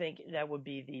I think that would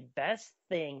be the best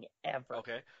thing ever.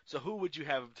 Okay. So who would you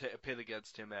have to pit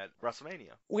against him at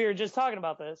WrestleMania? We were just talking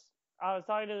about this. I was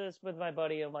talking to this with my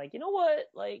buddy. I'm like, you know what?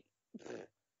 Like,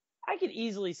 I could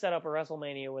easily set up a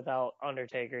WrestleMania without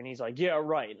Undertaker. And he's like, yeah,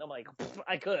 right. And I'm like,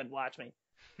 I could. Watch me.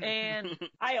 And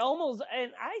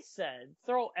I said,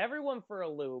 throw everyone for a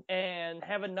loop and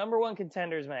have a number 1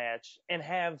 contenders match and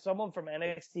have someone from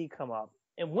NXT come up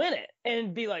and win it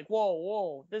and be like,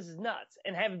 whoa, this is nuts,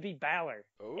 and have it be Balor.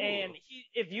 Ooh. And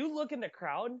if you look in the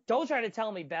crowd, don't try to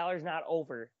tell me Balor's not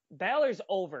over. Balor's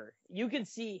over. You can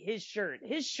see his shirt.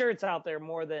 His shirt's out there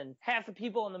more than half the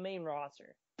people on the main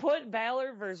roster. Put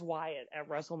Balor versus Wyatt at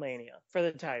WrestleMania for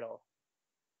the title.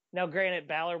 Now, granted,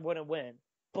 Balor wouldn't win,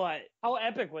 but how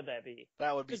epic would that be?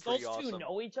 That would be pretty awesome. Because those two awesome.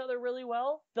 know each other really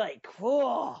well. Like,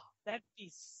 whoa, that'd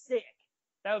be sick.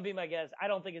 That would be my guess. I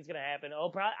don't think it's going to happen.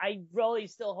 I really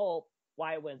still hope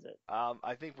Wyatt wins it.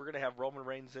 I think we're going to have Roman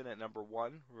Reigns in at number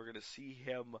 1. We're going to see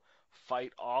him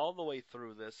fight all the way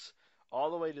through this, all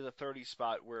the way to the 30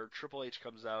 spot where Triple H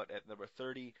comes out at number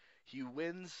 30. He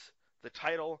wins the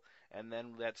title, and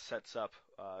then that sets up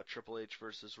Triple H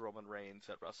versus Roman Reigns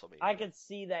at WrestleMania. I could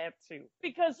see that too.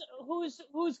 Because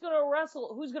who's gonna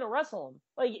wrestle? Who's gonna wrestle him?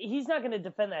 Like, he's not gonna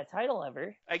defend that title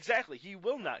ever. Exactly. He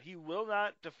will not. He will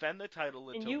not defend the title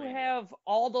until And you Mania. have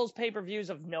all those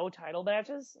pay-per-views of no title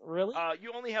matches? Really?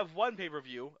 You only have 1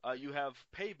 pay-per-view. You have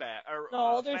Payback or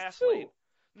No, there's Fastlane. 2.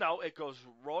 No, it goes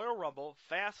Royal Rumble,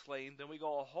 Fastlane, then we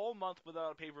go a whole month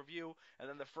without a pay-per-view, and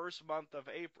then the first month of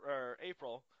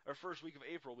first week of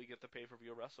April, we get the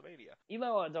pay-per-view of WrestleMania. You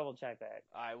might want to double check that.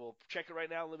 I will check it right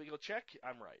now. Let me go check.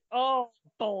 I'm right. Oh,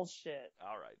 bullshit.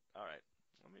 All right.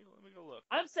 Let me go look.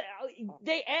 I'm saying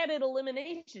they added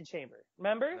Elimination Chamber.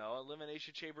 Remember? No,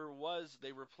 Elimination Chamber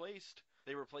they replaced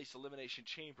Elimination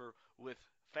Chamber with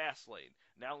Fastlane.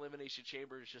 Now Elimination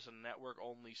Chamber is just a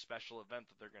network-only special event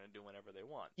that they're going to do whenever they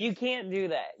want. You can't do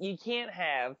that. You can't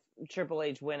have Triple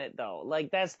H win it, though.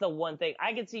 Like, that's the one thing.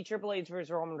 I could see Triple H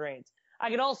versus Roman Reigns. I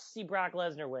could also see Brock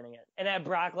Lesnar winning it. And have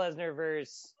Brock Lesnar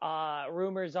versus,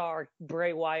 rumors are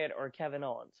Bray Wyatt or Kevin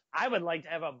Owens. I would like to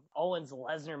have a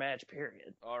Owens-Lesnar match,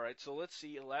 period. All right, so let's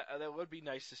see. That would be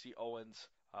nice to see Owens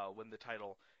win the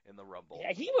title in the Rumble.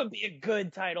 Yeah, he would be a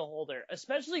good title holder,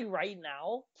 especially right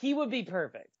now. He would be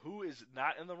perfect. Who is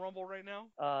not in the Rumble right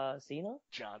now? Cena?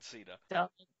 John Cena. Dun,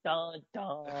 dun,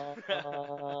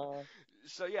 dun.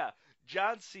 So yeah,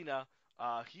 John Cena,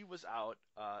 he was out.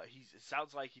 It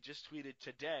sounds like he just tweeted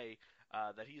today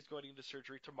that he's going into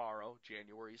surgery tomorrow,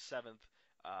 January 7th.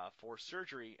 For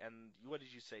surgery, and what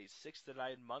did you say, 6 to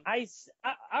 9 months?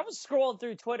 I was scrolling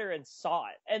through Twitter and saw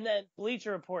it, and then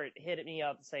Bleacher Report hit me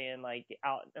up saying like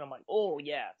out, and I'm like, oh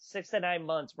yeah, 6 to 9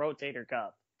 months rotator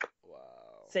cuff. Wow.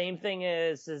 Same thing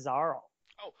as Cesaro.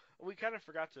 Oh, we kind of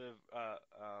forgot to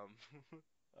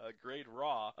grade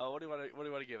Raw. What do you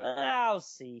want to give it? I'll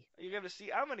see. You give it a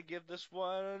C. I'm going to give this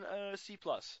one a C+.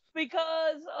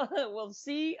 Because well,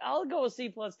 C. I'll go with C+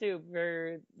 too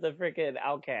for the freaking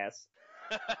Outcast.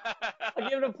 I'll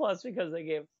give it a plus because they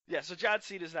gave. Yeah, so John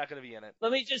Cena's not going to be in it.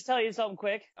 Let me just tell you something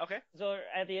quick. Okay. So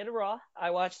at the end of Raw,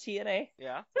 I watched TNA.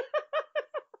 Yeah.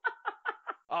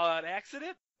 An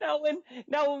accident? Now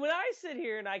when I sit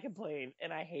here and I complain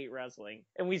and I hate wrestling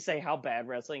and we say how bad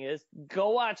wrestling is,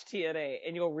 go watch TNA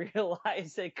and you'll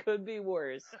realize it could be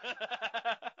worse.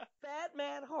 Fat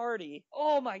Matt Hardy,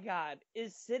 oh my God,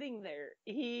 is sitting there.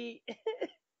 He's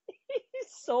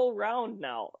so round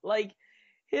now. Like,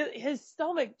 his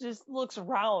stomach just looks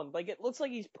round. Like, it looks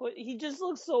like he just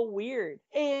looks so weird.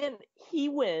 And he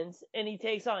wins, and he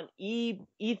takes on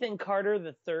Ethan Carter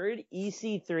III,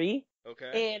 EC3.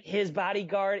 Okay. And his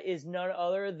bodyguard is none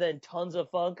other than Tons of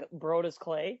Funk, Brodus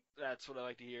Clay. That's what I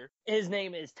like to hear. His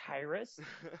name is Tyrus.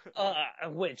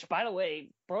 Which, by the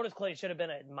way, Brodus Clay should have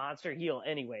been a monster heel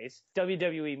anyways.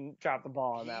 WWE dropped the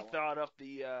ball on that one. He thought up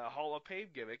the Hall of Fame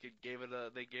gimmick and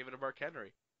they gave it to Mark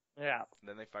Henry. Yeah. And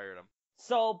then they fired him.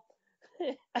 So,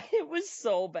 It was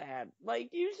so bad. Like,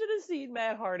 you should have seen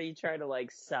Matt Hardy try to,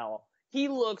 like, sell. He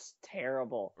looks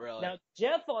terrible. Really? Now,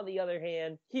 Jeff, on the other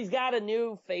hand, he's got a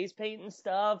new face paint and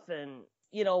stuff and,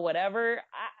 you know, whatever.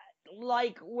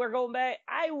 We're going back.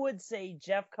 I would say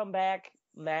Jeff come back,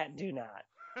 Matt do not.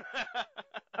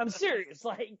 I'm serious.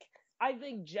 Like, I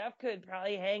think Jeff could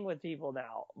probably hang with people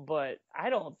now, but I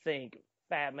don't think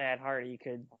Fat Matt Hardy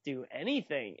could do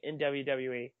anything in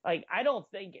WWE. Like, I don't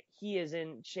think he is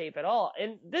in shape at all.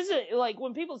 And this is, like,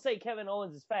 when people say Kevin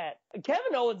Owens is fat,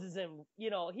 Kevin Owens is in, you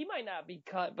know, he might not be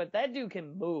cut, but that dude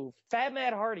can move. Fat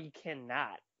Matt Hardy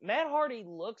cannot. Matt Hardy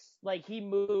looks like he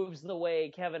moves the way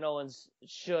Kevin Owens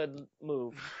should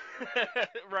move.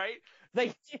 Right?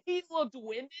 Like, he looked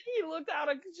winded, he looked out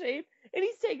of shape, and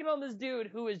he's taking on this dude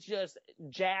who is just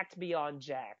jacked beyond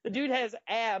jacked. The dude has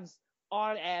abs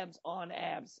on abs on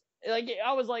abs. Like,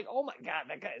 I was like, oh my God,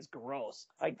 that guy is gross.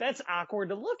 Like, that's awkward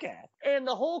to look at. And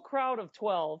the whole crowd of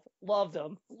 12 loved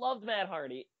him, loved Matt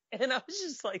Hardy. And I was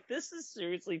just like, this is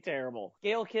seriously terrible.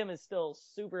 Gail Kim is still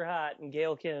super hot, and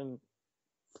Gail Kim,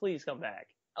 please come back.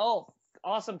 Oh,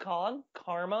 Awesome Kong,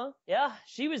 Karma. Yeah,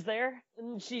 she was there.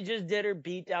 And she just did her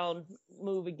beatdown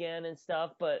move again and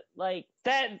stuff. But, like,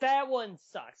 that one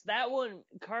sucks. That one,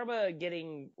 Karma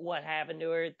getting what happened to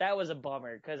her, that was a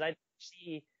bummer. Because I think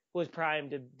she was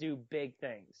primed to do big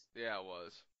things. Yeah, it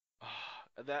was.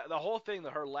 The whole thing,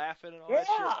 her laughing and all that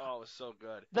shit, oh, it was so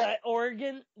good. The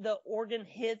organ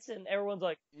hits and everyone's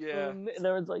like, yeah. And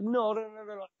everyone's like, no.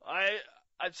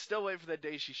 I'd still wait for the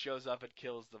day she shows up and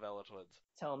kills the Bella Twins.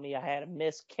 Telling me I had a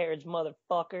miscarriage,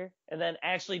 motherfucker, and then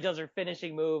actually does her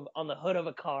finishing move on the hood of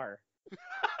a car.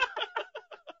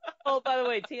 Oh, by the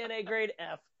way, TNA grade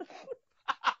F.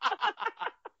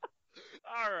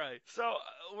 All right, so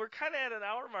we're kind of at an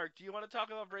hour mark. Do you want to talk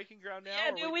about Breaking Ground now?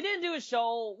 Yeah, dude, we didn't do a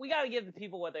show. We got to give the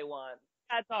people what they want.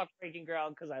 I talk Breaking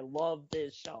Ground because I love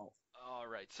this show. All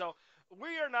right, so we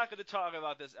are not going to talk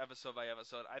about this episode by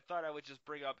episode. I thought I would just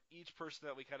bring up each person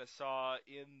that we kind of saw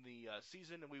in the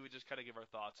season, and we would just kind of give our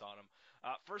thoughts on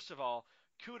them. First of all,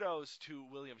 kudos to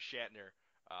William Shatner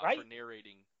for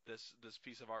narrating this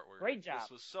piece of artwork. Great job.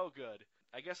 This was so good.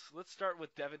 I guess let's start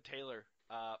with Devin Taylor,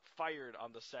 fired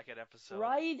on the second episode.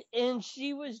 Right, and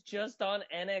she was just on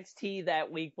NXT that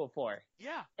week before.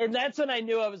 Yeah. And that's when I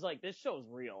knew. I was like, this show's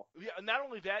real. Yeah, not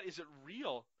only that is it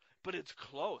real, but it's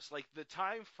close. Like, the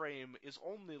time frame is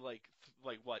only like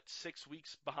what, 6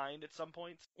 weeks behind at some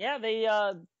points? Yeah, they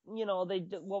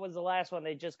what was the last one?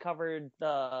 They just covered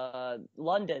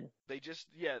London.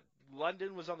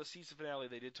 London was on the season finale.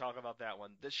 They did talk about that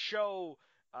one. The show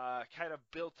kind of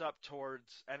built up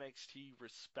towards NXT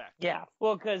respect. Yeah,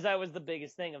 well, because that was the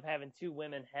biggest thing of having two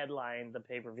women headline the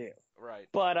pay-per-view. Right.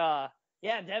 But,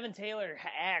 yeah, Devin Taylor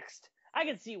axed. I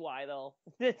can see why, though.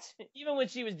 Even when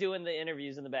she was doing the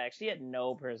interviews in the back, she had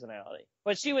no personality.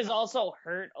 But she was also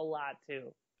hurt a lot,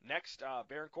 too. Next,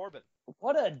 Baron Corbin.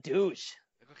 What a douche.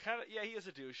 Yeah, he is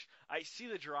a douche. I see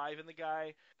the drive in the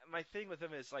guy. My thing with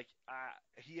him is, like,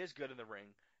 he is good in the ring.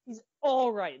 He's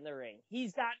all right in the ring.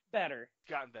 He's gotten better.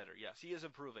 Gotten better, yes. He is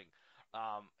improving.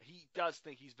 He does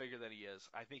think he's bigger than he is.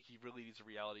 I think he really needs a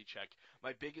reality check.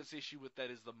 My biggest issue with that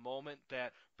is the moment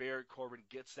that Baron Corbin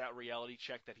gets that reality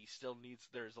check that he still needs,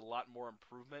 there's a lot more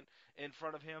improvement in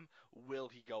front of him. Will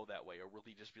he go that way, or will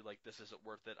he just be like, this isn't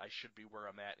worth it, I should be where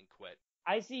I'm at, and quit?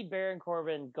 I see Baron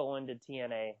Corbin going to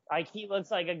TNA. Like, he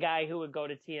looks like a guy who would go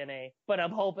to TNA, but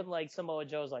I'm hoping, like, Samoa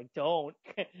Joe's like, don't.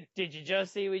 Did you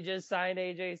just see we just signed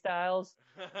AJ Styles?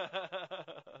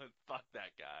 Fuck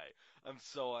that guy. I'm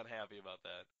so unhappy about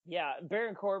that. Yeah,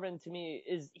 Baron Corbin, to me,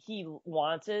 he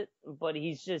wants it, but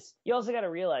he's just, you also got to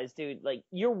realize, dude, like,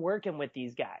 you're working with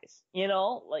these guys, you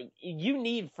know? Like, you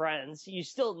need friends. You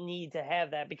still need to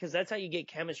have that, because that's how you get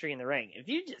chemistry in the ring. If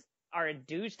you just are a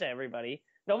douche to everybody,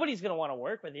 nobody's going to want to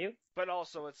work with you. But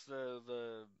also, it's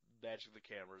the magic of the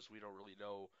cameras. We don't really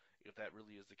know if that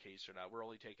really is the case or not. We're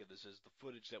only taking this as the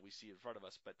footage that we see in front of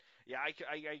us. But, yeah,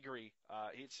 I agree.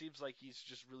 It seems like he's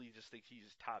just thinks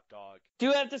he's top dog.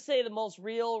 Do have to say the most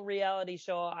real reality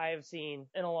show I have seen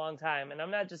in a long time. And I'm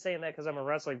not just saying that because I'm a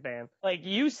wrestling fan. Like,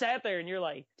 you sat there and you're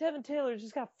like, Devin Taylor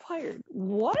just got fired.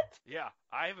 What? Yeah,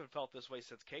 I haven't felt this way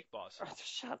since Cake Boss. Oh,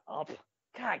 shut up.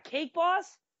 God, Cake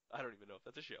Boss? I don't even know if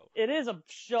that's a show. It is a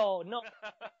show. No.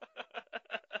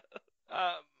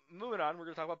 Moving on, we're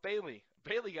going to talk about Bayley.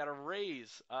 Bayley got a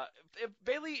raise.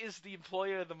 Bayley is the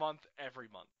employee of the month every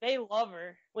month. They love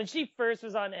her. When she first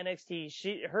was on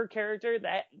NXT, her character,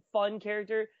 that fun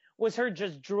character, was her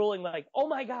just drooling like, oh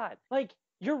my God, like,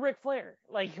 you're Ric Flair.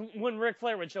 Like, when Ric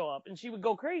Flair would show up, and she would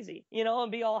go crazy, you know,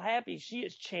 and be all happy. She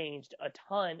has changed a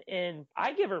ton, and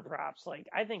I give her props. Like,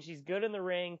 I think she's good in the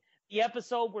ring. the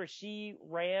episode where she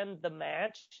ran the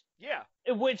match. Yeah.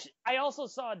 Which I also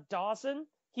saw Dawson.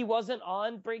 He wasn't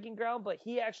on Breaking Ground, but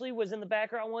he actually was in the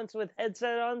background once with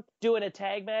headset on doing a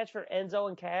tag match for Enzo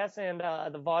and Cass and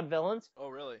the Vaudevillains. Oh,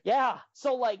 really? Yeah.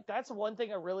 So, like, that's one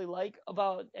thing I really like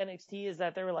about NXT is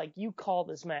that they were like, you call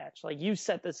this match. Like, you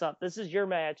set this up. This is your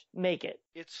match. Make it.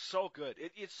 It's so good.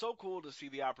 It's so cool to see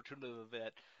the opportunity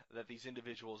that these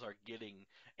individuals are getting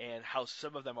and how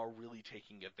some of them are really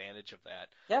taking advantage of that.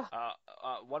 Yeah.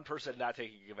 One person not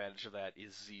taking advantage of that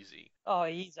is ZZ. Oh,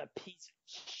 he's a piece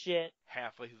of shit.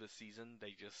 Halfway through the season,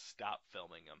 they just stopped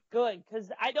filming him. Good,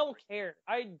 because I don't care.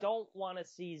 I don't want to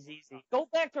see ZZ. Go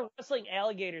back to wrestling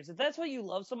alligators. If that's what you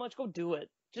love so much, go do it.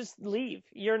 Just leave.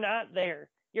 You're not there.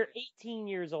 You're 18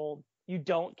 years old. You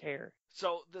don't care.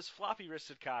 So this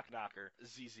floppy-wristed cockknocker,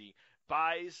 ZZ,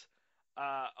 buys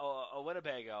a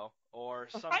Winnebago or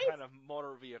some kind of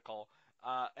motor vehicle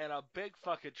and a big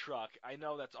fucking truck. I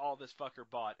know that's all this fucker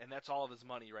bought, and that's all of his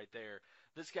money right there.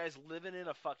 This guy's living in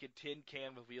a fucking tin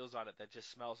can with wheels on it that just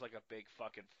smells like a big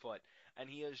fucking foot, and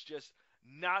he is just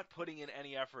not putting in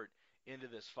any effort into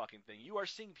this fucking thing. You are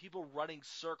seeing people running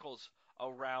circles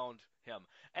around him.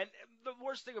 And the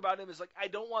worst thing about him is, like, I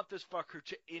don't want this fucker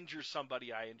to injure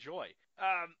somebody I enjoy.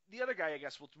 The other guy I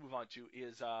guess we'll move on to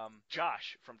is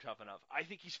Josh from Tough Enough. I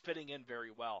think he's fitting in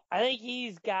very well. I think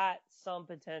he's got some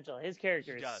potential. His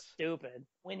character is stupid.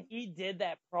 When he did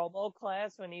that promo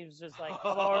class, when he was just like,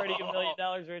 I'm already $1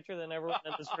 million richer than everyone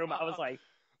in this room, I was like,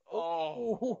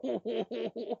 oh.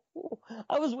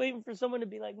 I was waiting for someone to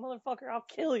be like, motherfucker, I'll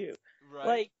kill you. Right.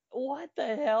 Like, what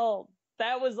the hell?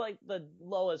 That was like the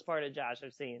lowest part of Josh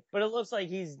I've seen. But it looks like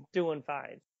he's doing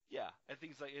fine. Yeah, I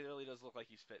think it really does look like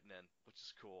he's fitting in, which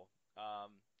is cool.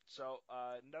 So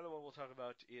another one we'll talk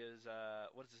about is,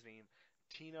 what is his name?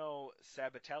 Tino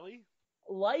Sabatelli?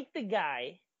 Like the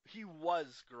guy. He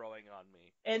was growing on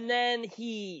me. And then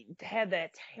he had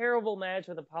that terrible match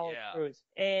with Apollo Crews.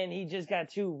 And he just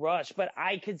got too rushed. But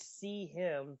I could see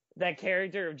him, that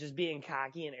character of just being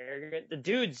cocky and arrogant. The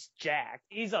dude's jacked.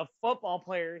 He's a football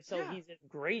player, so he's in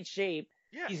great shape.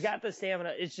 Yes. He's got the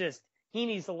stamina. It's just, he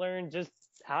needs to learn just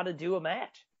how to do a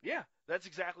match. Yeah, that's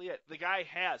exactly it. The guy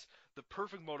has the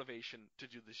perfect motivation to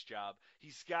do this job.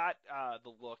 He's got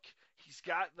the look.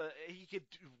 He could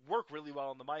work really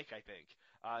well on the mic, I think.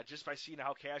 Just by seeing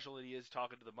how casual he is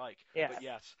talking to the mic. Yeah. But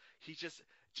yes, he just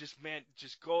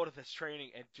go to this training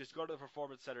and just go to the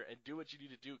Performance Center and do what you need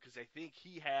to do, because I think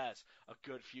he has a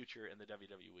good future in the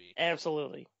WWE.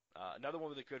 Absolutely. Another one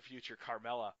with a good future,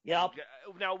 Carmella. Yep.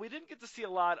 Now, we didn't get to see a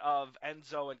lot of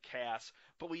Enzo and Cass,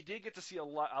 but we did get to see a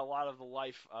lot of the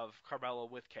life of Carmella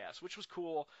with Cass, which was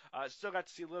cool. Still got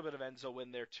to see a little bit of Enzo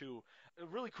in there, too.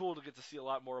 Really cool to get to see a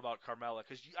lot more about Carmella,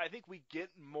 because I think we get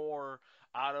more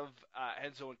out of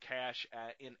Enzo and Cass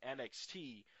in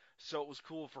NXT. So it was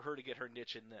cool for her to get her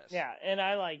niche in this. Yeah, and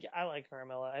I like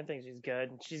Carmella. I think she's good.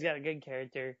 She's got a good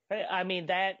character. I mean,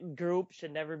 that group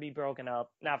should never be broken up.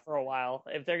 Not for a while.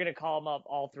 If they're gonna call them up,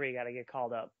 all three got to get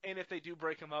called up. And if they do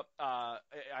break them up,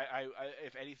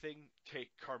 if anything,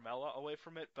 take Carmella away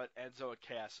from it. But Enzo and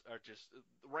Cass are just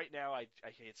right now. I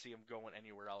can't see them going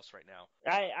anywhere else right now.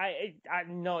 I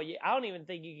don't even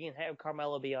think you can have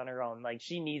Carmella be on her own. Like,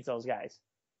 she needs those guys.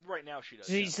 Right now she does.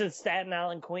 She's a Staten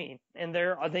Island queen, and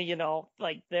they're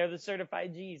the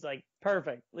certified G's. Like,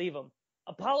 perfect. Leave them.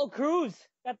 Apollo Crews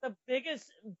got the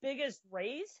biggest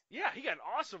raise. Yeah, he got an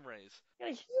awesome raise. Got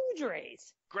a huge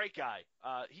raise. Great guy.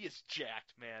 He is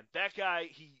jacked, man. That guy,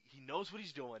 he knows what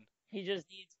he's doing. He just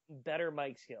needs better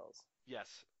mic skills. Yes.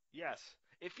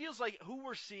 It feels like who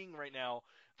we're seeing right now,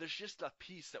 there's just a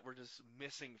piece that we're just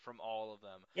missing from all of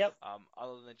them. Yep.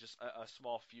 Other than just a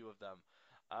small few of them.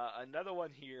 Another one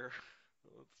here.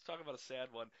 Let's talk about a sad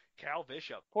one. Cal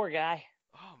Bishop. Poor guy.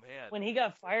 Oh, man. When he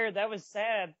got fired, that was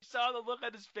sad. You saw the look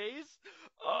on his face?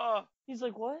 Oh. He's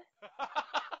like, what?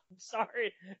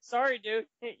 Sorry, dude.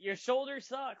 Your shoulder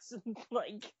sucks.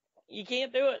 Like, you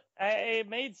can't do it. It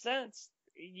made sense.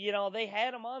 You know, they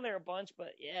had him on there a bunch,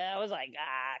 but yeah, I was like,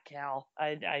 Cal,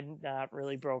 I'm not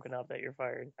really broken up that you're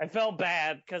fired. I felt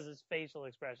bad because of his facial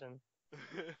expression.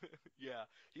 Yeah,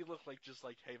 he looked just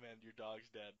like, hey man, your dog's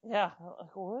dead. Yeah,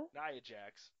 what? Nia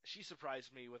Jax, she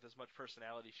surprised me with as much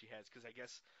personality she has, because I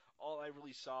guess all I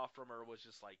really saw from her was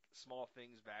just like small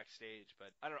things backstage.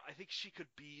 But I don't know, I think she could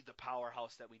be the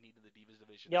powerhouse that we need in the Divas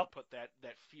division. Yep. Put that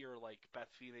fear like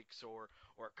Beth Phoenix or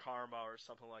Karma or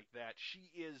something like that. She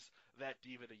is that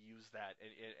diva to use that,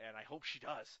 and I hope she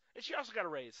does. And she also got a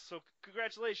raise, so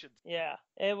congratulations. Yeah,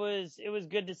 it was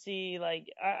good to see. Like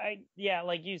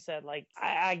like you said, like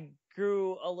I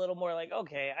grew a little more like,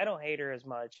 okay, I don't hate her as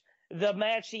much. The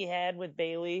match she had with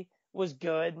Bayley was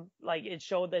good. Like, it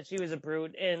showed that she was a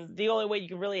brute. And the only way you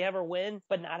can really have her win,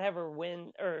 but not have her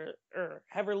win, or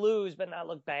have her lose, but not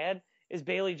look bad, is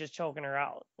Bayley just choking her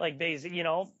out. Like, basically,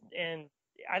 and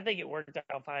I think it worked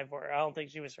out fine for her. I don't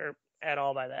think she was hurt at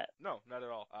all by that. No, not at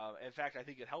all. In fact, I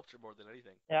think it helped her more than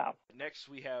anything. Yeah. Next,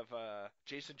 we have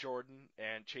Jason Jordan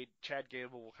and Chad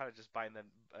Gable. We'll kind of just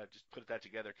just put that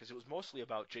together because it was mostly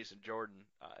about Jason Jordan,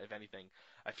 if anything.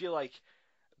 I feel like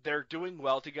they're doing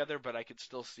well together, but I could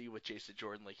still see with Jason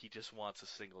Jordan, like, he just wants a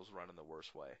singles run in the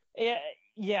worst way.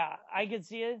 Yeah, I could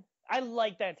see it. I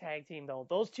like that tag team, though.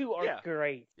 Those two are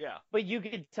great. Yeah. But you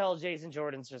could tell Jason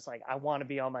Jordan's just like, I want to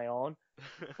be on my own.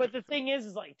 But the thing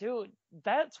is like, dude,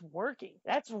 that's working.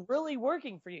 That's really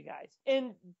working for you guys.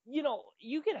 And,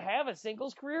 you could have a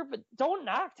singles career, but don't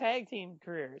knock tag team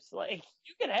careers. Like,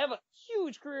 you could have a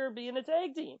huge career being a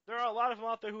tag team. There are a lot of them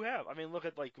out there who have. I mean, look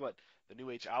at, like, the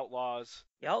New Age Outlaws.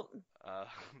 Yep.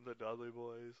 The Dudley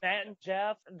Boys. Matt and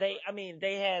Jeff, they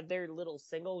had their little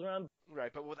singles run.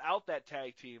 Right, but without that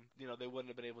tag team, they wouldn't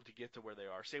have been able to get to where they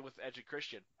are. Same with Edge and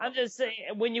Christian. I'm just saying,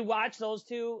 when you watch those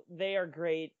two, they are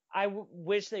great. I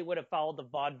wish they would have followed the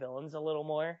vaudevillains a little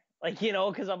more. Like,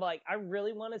 because I'm like, I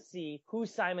really want to see who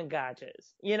Simon Gotch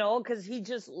is. Because he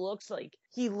just looks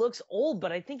old,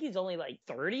 but I think he's only like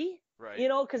 30. Right.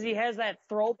 Because he has that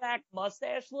throwback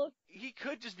mustache look. He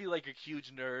could just be like a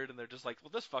huge nerd, and they're just like,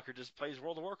 well, this fucker just plays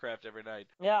World of Warcraft every night.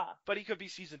 Yeah. But he could be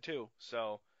season 2,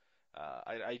 so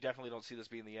I definitely don't see this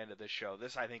being the end of this show.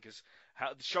 This, I think, is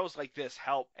how shows like this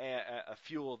help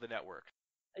fuel the network.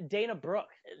 Dana Brooke,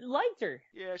 liked her.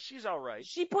 Yeah, she's all right.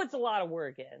 She puts a lot of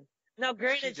work in. Now,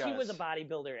 granted, she was a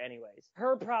bodybuilder anyways.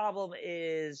 Her problem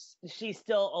is she's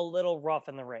still a little rough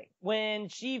in the ring. When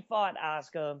she fought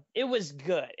Asuka, it was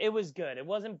good. It was good. It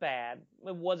wasn't bad.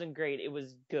 It wasn't great. It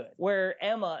was good. Where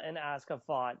Emma and Asuka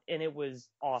fought, and it was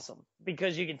awesome.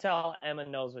 Because you can tell Emma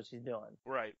knows what she's doing.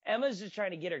 Right. Emma's just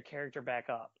trying to get her character back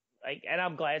up. And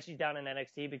I'm glad she's down in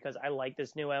NXT because I like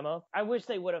this new Emma. I wish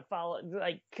they would have followed,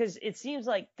 because it seems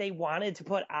like they wanted to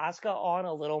put Asuka on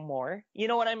a little more. You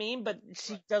know what I mean? But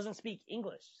she doesn't speak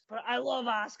English. But I love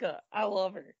Asuka. I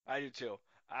love her. I do too.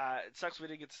 It sucks we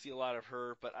didn't get to see a lot of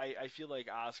her, but I feel like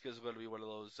Asuka is going to be one of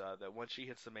those that once she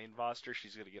hits the main roster,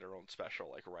 she's going to get her own special,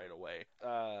 like, right away.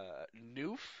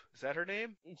 Noof? Is that her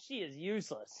name? She is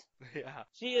useless. Yeah.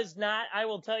 She is not, I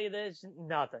will tell you this,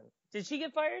 nothing. Did she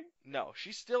get fired? No,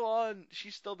 she's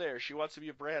still there. She wants to be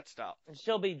a Brad style.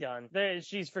 She'll be done.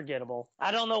 She's forgettable.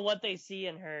 I don't know what they see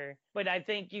in her, but I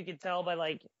think you could tell by,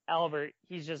 like, Albert,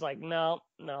 he's just like, no.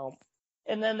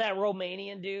 And then that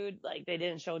Romanian dude, like, they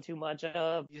didn't show too much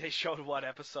of. They showed one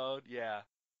episode, yeah.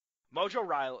 Mojo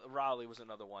Rawley was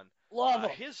another one. Love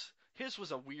him. His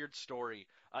was a weird story.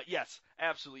 Yes,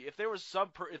 absolutely. If there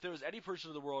was any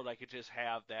person in the world I could just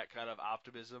have that kind of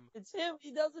optimism. It's him.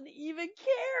 He doesn't even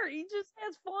care. He just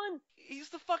has fun. He's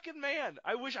the fucking man.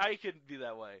 I wish I could be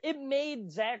that way. It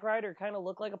made Zack Ryder kind of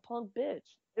look like a punk bitch.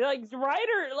 Like,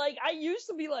 Ryder, like, I used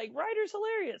to be like, Ryder's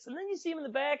hilarious. And then you see him in the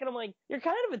back, and I'm like, you're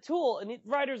kind of a tool. And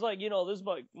Ryder's like, this is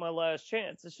my last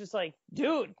chance. It's just like,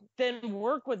 dude, then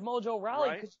work with Mojo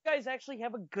Rawley, because you guys actually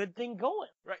have a good thing going.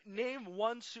 Right. Name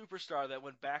one superstar that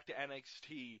went back to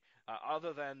NXT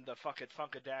other than the fucking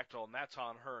Funkadactyl, and that's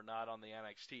on her, not on the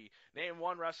NXT. Name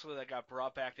one wrestler that got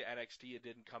brought back to NXT and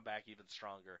didn't come back even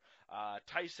stronger.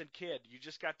 Tyson Kidd, you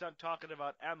just got done talking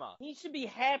about Emma. He should be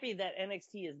happy that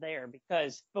NXT is there,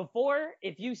 because before,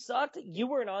 if you sucked, you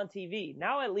weren't on TV.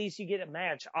 Now at least you get a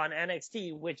match on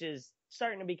NXT, which is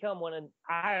starting to become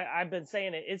I've been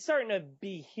saying it, it's starting to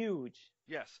be huge.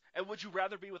 Yes. And would you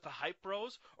rather be with the Hype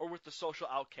Bros or with the Social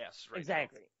Outcasts right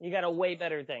Exactly. now? You got a way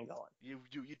better thing going. You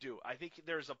do. I think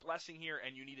there's a blessing here,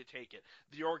 and you need to take it.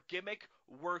 Your gimmick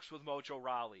works with Mojo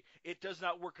Rawley. It does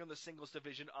not work in the singles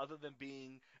division other than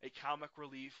being a comic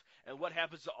relief. And what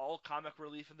happens to all comic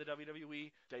relief in the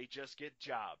WWE? They just get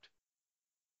jobbed.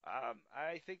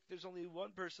 I think there's only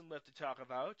one person left to talk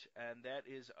about, and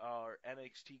that is our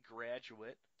NXT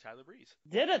graduate, Tyler Breeze.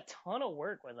 Did a ton of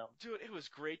work with him. Dude, it was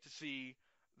great to see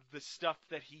the stuff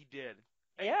that he did.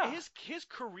 Yeah. His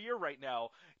career right now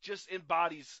just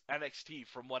embodies NXT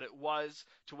from what it was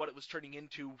to what it was turning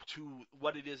into to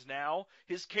what it is now.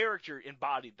 His character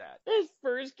embodied that. His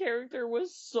first character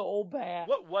was so bad.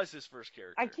 What was his first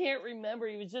character? I can't remember.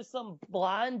 He was just some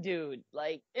blonde dude.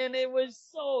 And it was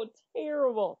so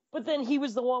terrible. But then he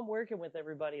was the one working with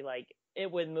everybody,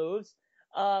 with moves.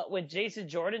 When Jason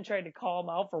Jordan tried to call him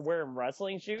out for wearing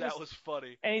wrestling shoes. That was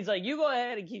funny. And he's like, you go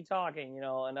ahead and keep talking,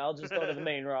 and I'll just go to the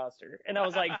main roster. And I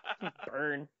was like,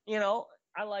 burn.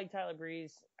 I like Tyler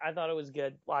Breeze. I thought it was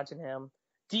good watching him.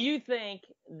 Do you think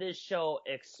this show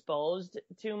exposed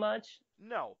too much?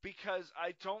 No, because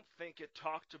I don't think it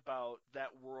talked about that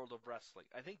world of wrestling.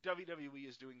 I think WWE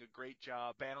is doing a great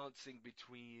job balancing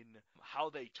between how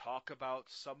they talk about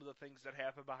some of the things that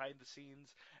happen behind the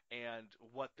scenes and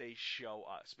what they show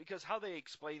us. Because how they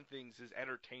explain things is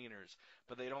entertainers,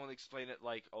 but they don't explain it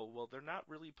like, oh, well, they're not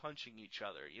really punching each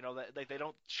other. You know, they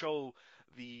don't show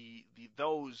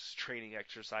those training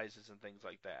exercises and things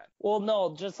like that. Well,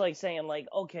 no, just like saying like,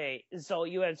 okay, so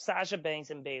you have Sasha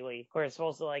Banks and Bayley who are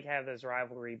supposed to like have this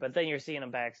rivalry, but then you're seeing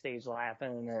them backstage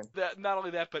laughing and not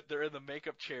only that, but they're in the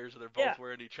makeup chairs and they're both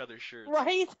wearing each other's shirts.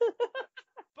 Right?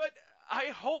 But I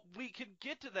hope we can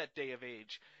get to that day of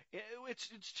age.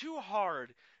 It's too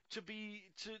hard to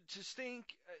think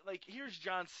like, here's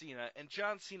John Cena, and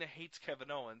John Cena hates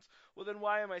Kevin Owens. Well, then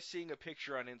why am I seeing a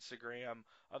picture on Instagram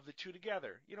of the two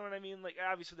together? You know what I mean? Like,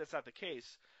 obviously that's not the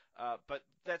case. But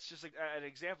that's just like an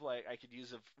example I could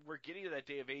use of we're getting to that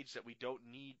day of age that we don't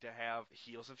need to have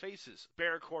heels and faces.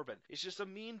 Baron Corbin is just a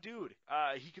mean dude.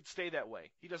 He could stay that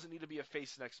way. He doesn't need to be a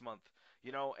face next month.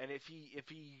 You know, and if he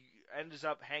ends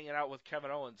up hanging out with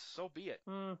Kevin Owens, so be it.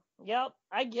 Yep,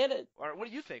 I get it. All right, what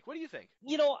do you think?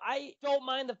 You know, I don't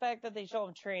mind the fact that they show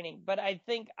him training, but I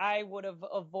think I would have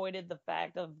avoided the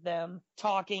fact of them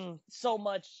talking so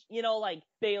much, you know, like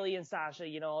Bayley and Sasha,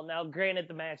 you know. Now, granted,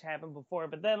 the match happened before,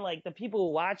 but then, like, the people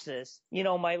who watch this, you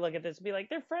know, might look at this and be like,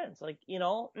 they're friends. Like, you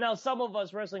know, now some of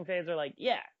us wrestling fans are like,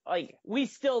 yeah, like, we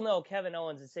still know Kevin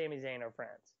Owens and Sami Zayn are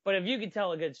friends. But if you could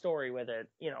tell a good story with it,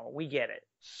 you know, we get it.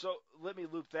 So let me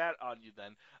loop that on you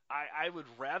then. I would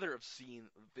rather have seen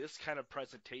this kind of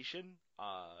presentation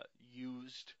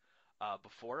used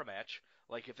before a match.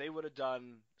 Like, if they would have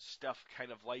done stuff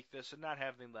kind of like this and not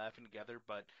have them laughing together,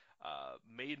 but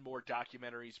made more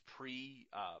documentaries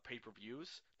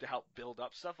pay-per-views to help build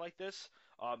up stuff like this.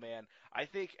 Oh, man. I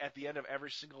think at the end of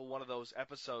every single one of those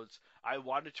episodes, I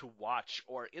wanted to watch,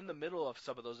 or in the middle of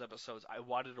some of those episodes, I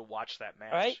wanted to watch that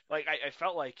match. Right. Like, I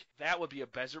felt like that would be a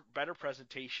better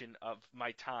presentation of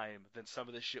my time than some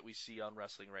of the shit we see on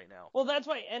wrestling right now. Well, that's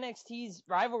why NXT's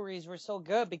rivalries were so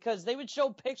good, because they would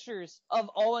show pictures of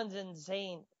Owens and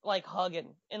Zayn, like,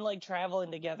 hugging and, like,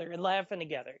 traveling together and laughing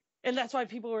together. And that's why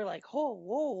people were like, oh,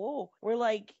 whoa, whoa. We're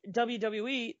like,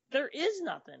 WWE, there is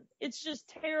nothing. It's just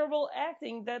terrible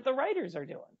acting that the writers are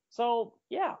doing. So,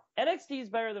 yeah, NXT is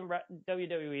better than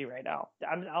WWE right now.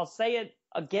 I'll say it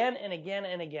again and again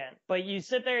and again. But you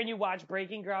sit there and you watch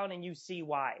Breaking Ground and you see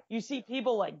why. You see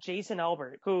people like Jason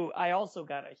Albert, who I also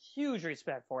got a huge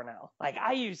respect for now. Like,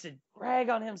 I used to rag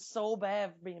on him so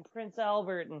bad for being Prince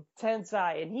Albert and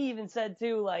Tensai. And he even said,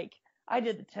 too, like, I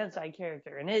did the Tensai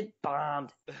character, and it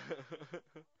bombed.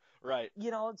 Right.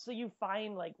 You know, so you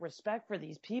find, like, respect for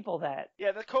these people that...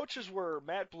 Yeah, the coaches were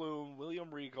Matt Bloom,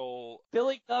 William Regal...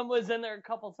 Billy Gunn was in there a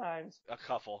couple times. A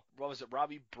couple. What was it,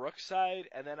 Robbie Brookside?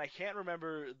 And then I can't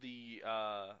remember the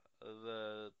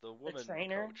woman the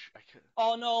trainer? coach.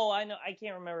 Oh, no, I know. I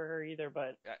can't remember her either,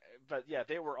 but... But, yeah,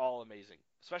 they were all amazing.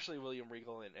 Especially William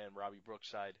Regal and Robbie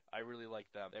Brookside. I really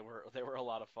liked them. They were a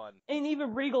lot of fun. And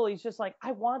even Regal, he's just like,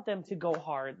 I want them to go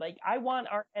hard. Like, I want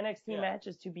our NXT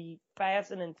matches to be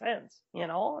fast and intense, you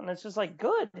know? And it's just like,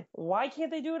 good. Why can't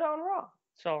they do it on Raw?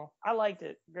 So I liked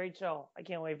it. Great show. I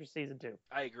can't wait for season 2.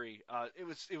 I agree.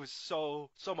 It was so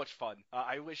much fun.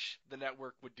 I wish the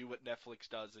network would do what Netflix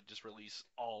does and just release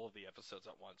all of the episodes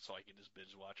at once so I can just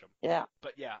binge watch them. Yeah.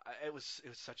 But yeah, it was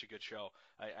such a good show.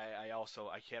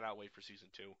 I cannot wait for season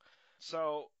 2.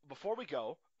 So before we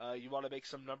go, you want to make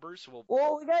some numbers?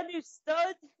 Well, we gotta do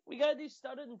stud. We gotta do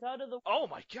stud and dud of the. Oh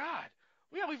my God!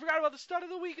 Yeah, we forgot about the stud of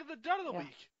the week and the dud of the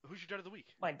week. Who's your dud of the week?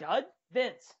 My dud?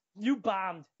 Vince. You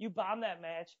bombed. You bombed that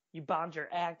match. You bombed your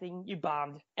acting. You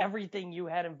bombed everything you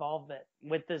had involvement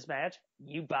with this match.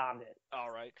 You bombed it.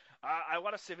 All right. I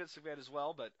want to say Vince McMahon as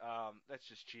well, but that's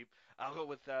just cheap. I'll go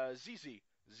with ZZ.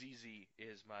 ZZ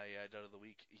is my dud of the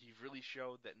week. He really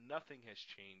showed that nothing has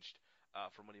changed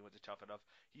from when he went to Tough Enough.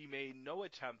 He made no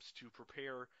attempts to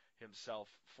prepare himself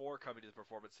for coming to the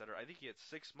Performance Center. I think he had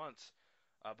 6 months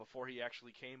before he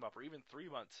actually came up, or even 3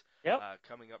 months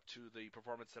coming up to the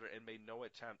Performance Center, and made no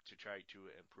attempt to try to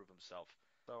improve himself.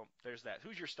 So there's that.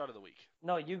 Who's your stud of the week?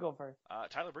 No, you go first.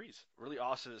 Tyler Breeze. Really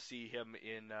awesome to see him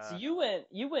in. So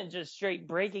you went just straight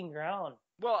breaking ground.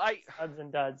 Well, studs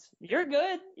and duds. You're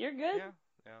good. You're good.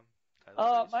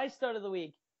 Yeah. My stud of the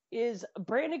week is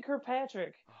Brandon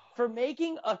Kirkpatrick for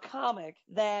making a comic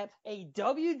that a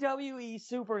WWE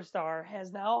superstar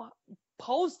has now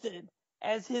posted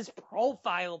as his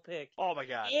profile pic. Oh my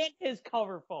God. And his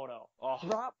cover photo. Oh.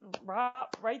 Rob,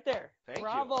 right there. Thank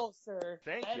Bravo, you. sir.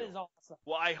 Thank you. That is awesome.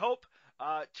 Well, I hope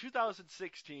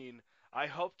 2016 I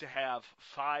hope to have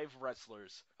 5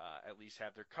 wrestlers at least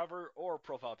have their cover or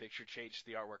profile picture changed to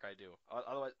the artwork I do.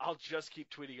 Otherwise, I'll just keep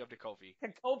tweeting them to Kofi.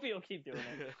 Kofi will keep doing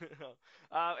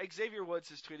it. Xavier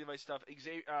Woods is tweeting my stuff.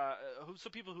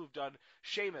 Some people who've done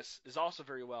Sheamus is also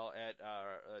very well at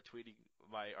tweeting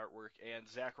my artwork, and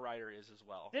Zack Ryder is as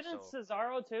well. Didn't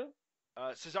Cesaro too?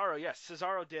 Cesaro, yes.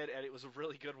 Cesaro did, and it was a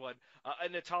really good one.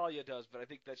 And Natalya does, but I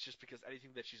think that's just because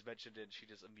anything that she's mentioned in, she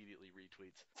just immediately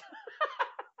retweets.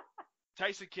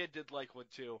 Tyson Kidd did like one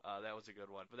too. That was a good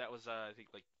one, but that was I think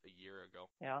like a year ago.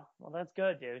 Yeah, well that's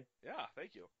good, dude. Yeah,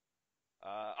 thank you.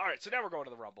 All right, so now we're going to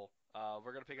the Rumble.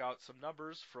 We're gonna pick out some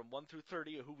numbers from 1 through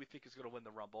 30 of who we think is gonna win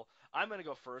the Rumble. I'm gonna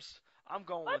go first. I'm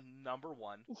going with number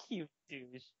 1. You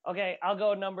douche. Okay, I'll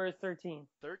go number 13.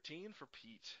 13 for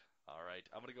Pete. All right,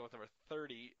 I'm gonna go with number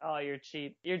 30. Oh, you're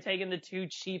cheap. You're taking the 2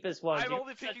 cheapest ones. I'm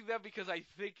only picking them because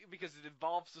it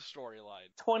involves the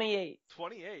storyline. 28.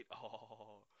 28.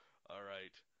 Oh, all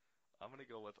right. I'm gonna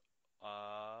go with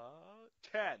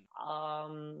 10.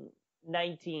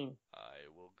 19. I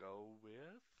will go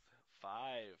with 5.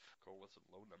 Go with some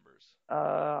low numbers.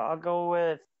 I'll go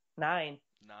with 9.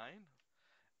 9.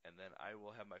 And then I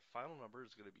will have my final number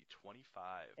is going to be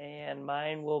 25. And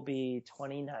mine will be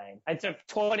 29. I took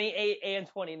 28 and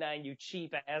 29, you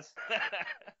cheap ass.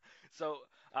 So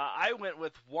I went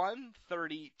with 1,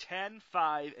 30, 10,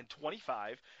 5, and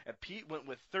 25. And Pete went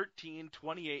with 13,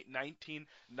 28, 19,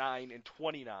 9, and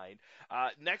 29.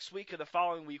 Next week and the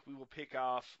following week, we will pick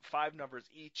off 5 numbers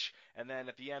each. And then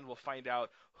at the end, we'll find out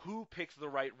who picked the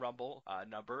right Rumble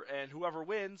number. And whoever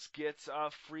wins gets a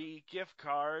free gift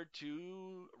card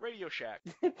to Radio Shack.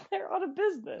 They're out of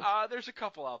business. There's a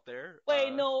couple out there.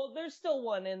 Wait, no, there's still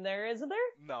one in there, isn't there?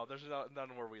 No, there's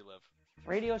none where we live.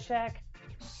 Radio Shack,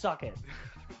 suck it.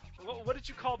 What did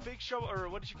you call Big Show, or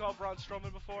what did you call Braun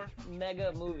Strowman before?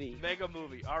 Mega Movie. Mega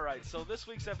Movie. All right, so this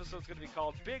week's episode is going to be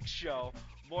called Big Show,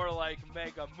 more like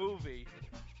Mega Movie.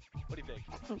 What do you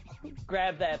think?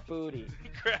 Grab that booty.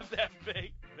 Grab that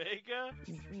Mega?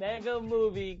 Mega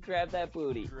Movie, grab that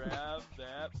booty. Grab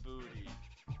that booty.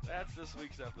 That's this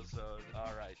week's episode.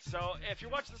 All right. So if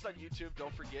you're watching this on YouTube,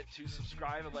 don't forget to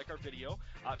subscribe and like our video.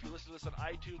 If you listen to this on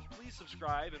iTunes, please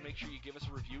subscribe and make sure you give us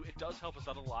a review. It does help us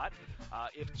out a lot.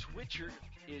 If Twitcher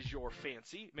is your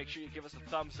fancy, make sure you give us a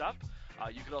thumbs up.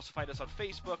 You can also find us on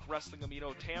Facebook, Wrestling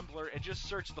Amino, Tumblr, and just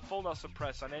search the Full Nelson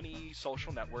Press on any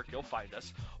social network. You'll find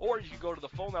us. Or you can go to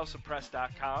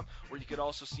thefullnelsonpress.com, where you can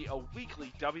also see a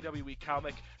weekly WWE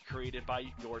comic created by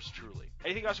yours truly.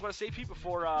 Anything else you want to say, Pete,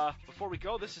 before we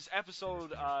go? This is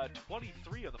episode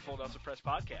 23 of the Full Nelson Press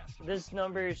podcast. This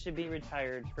number should be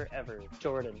retired forever.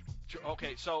 Jordan.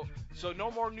 Okay, so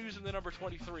no more news in the number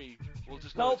 23. We'll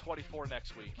just go to 24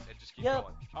 next week and just keep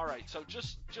going. All right, so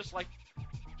just like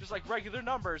regular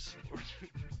numbers, we're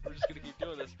just gonna keep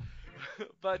doing this.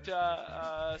 But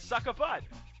suck a butt.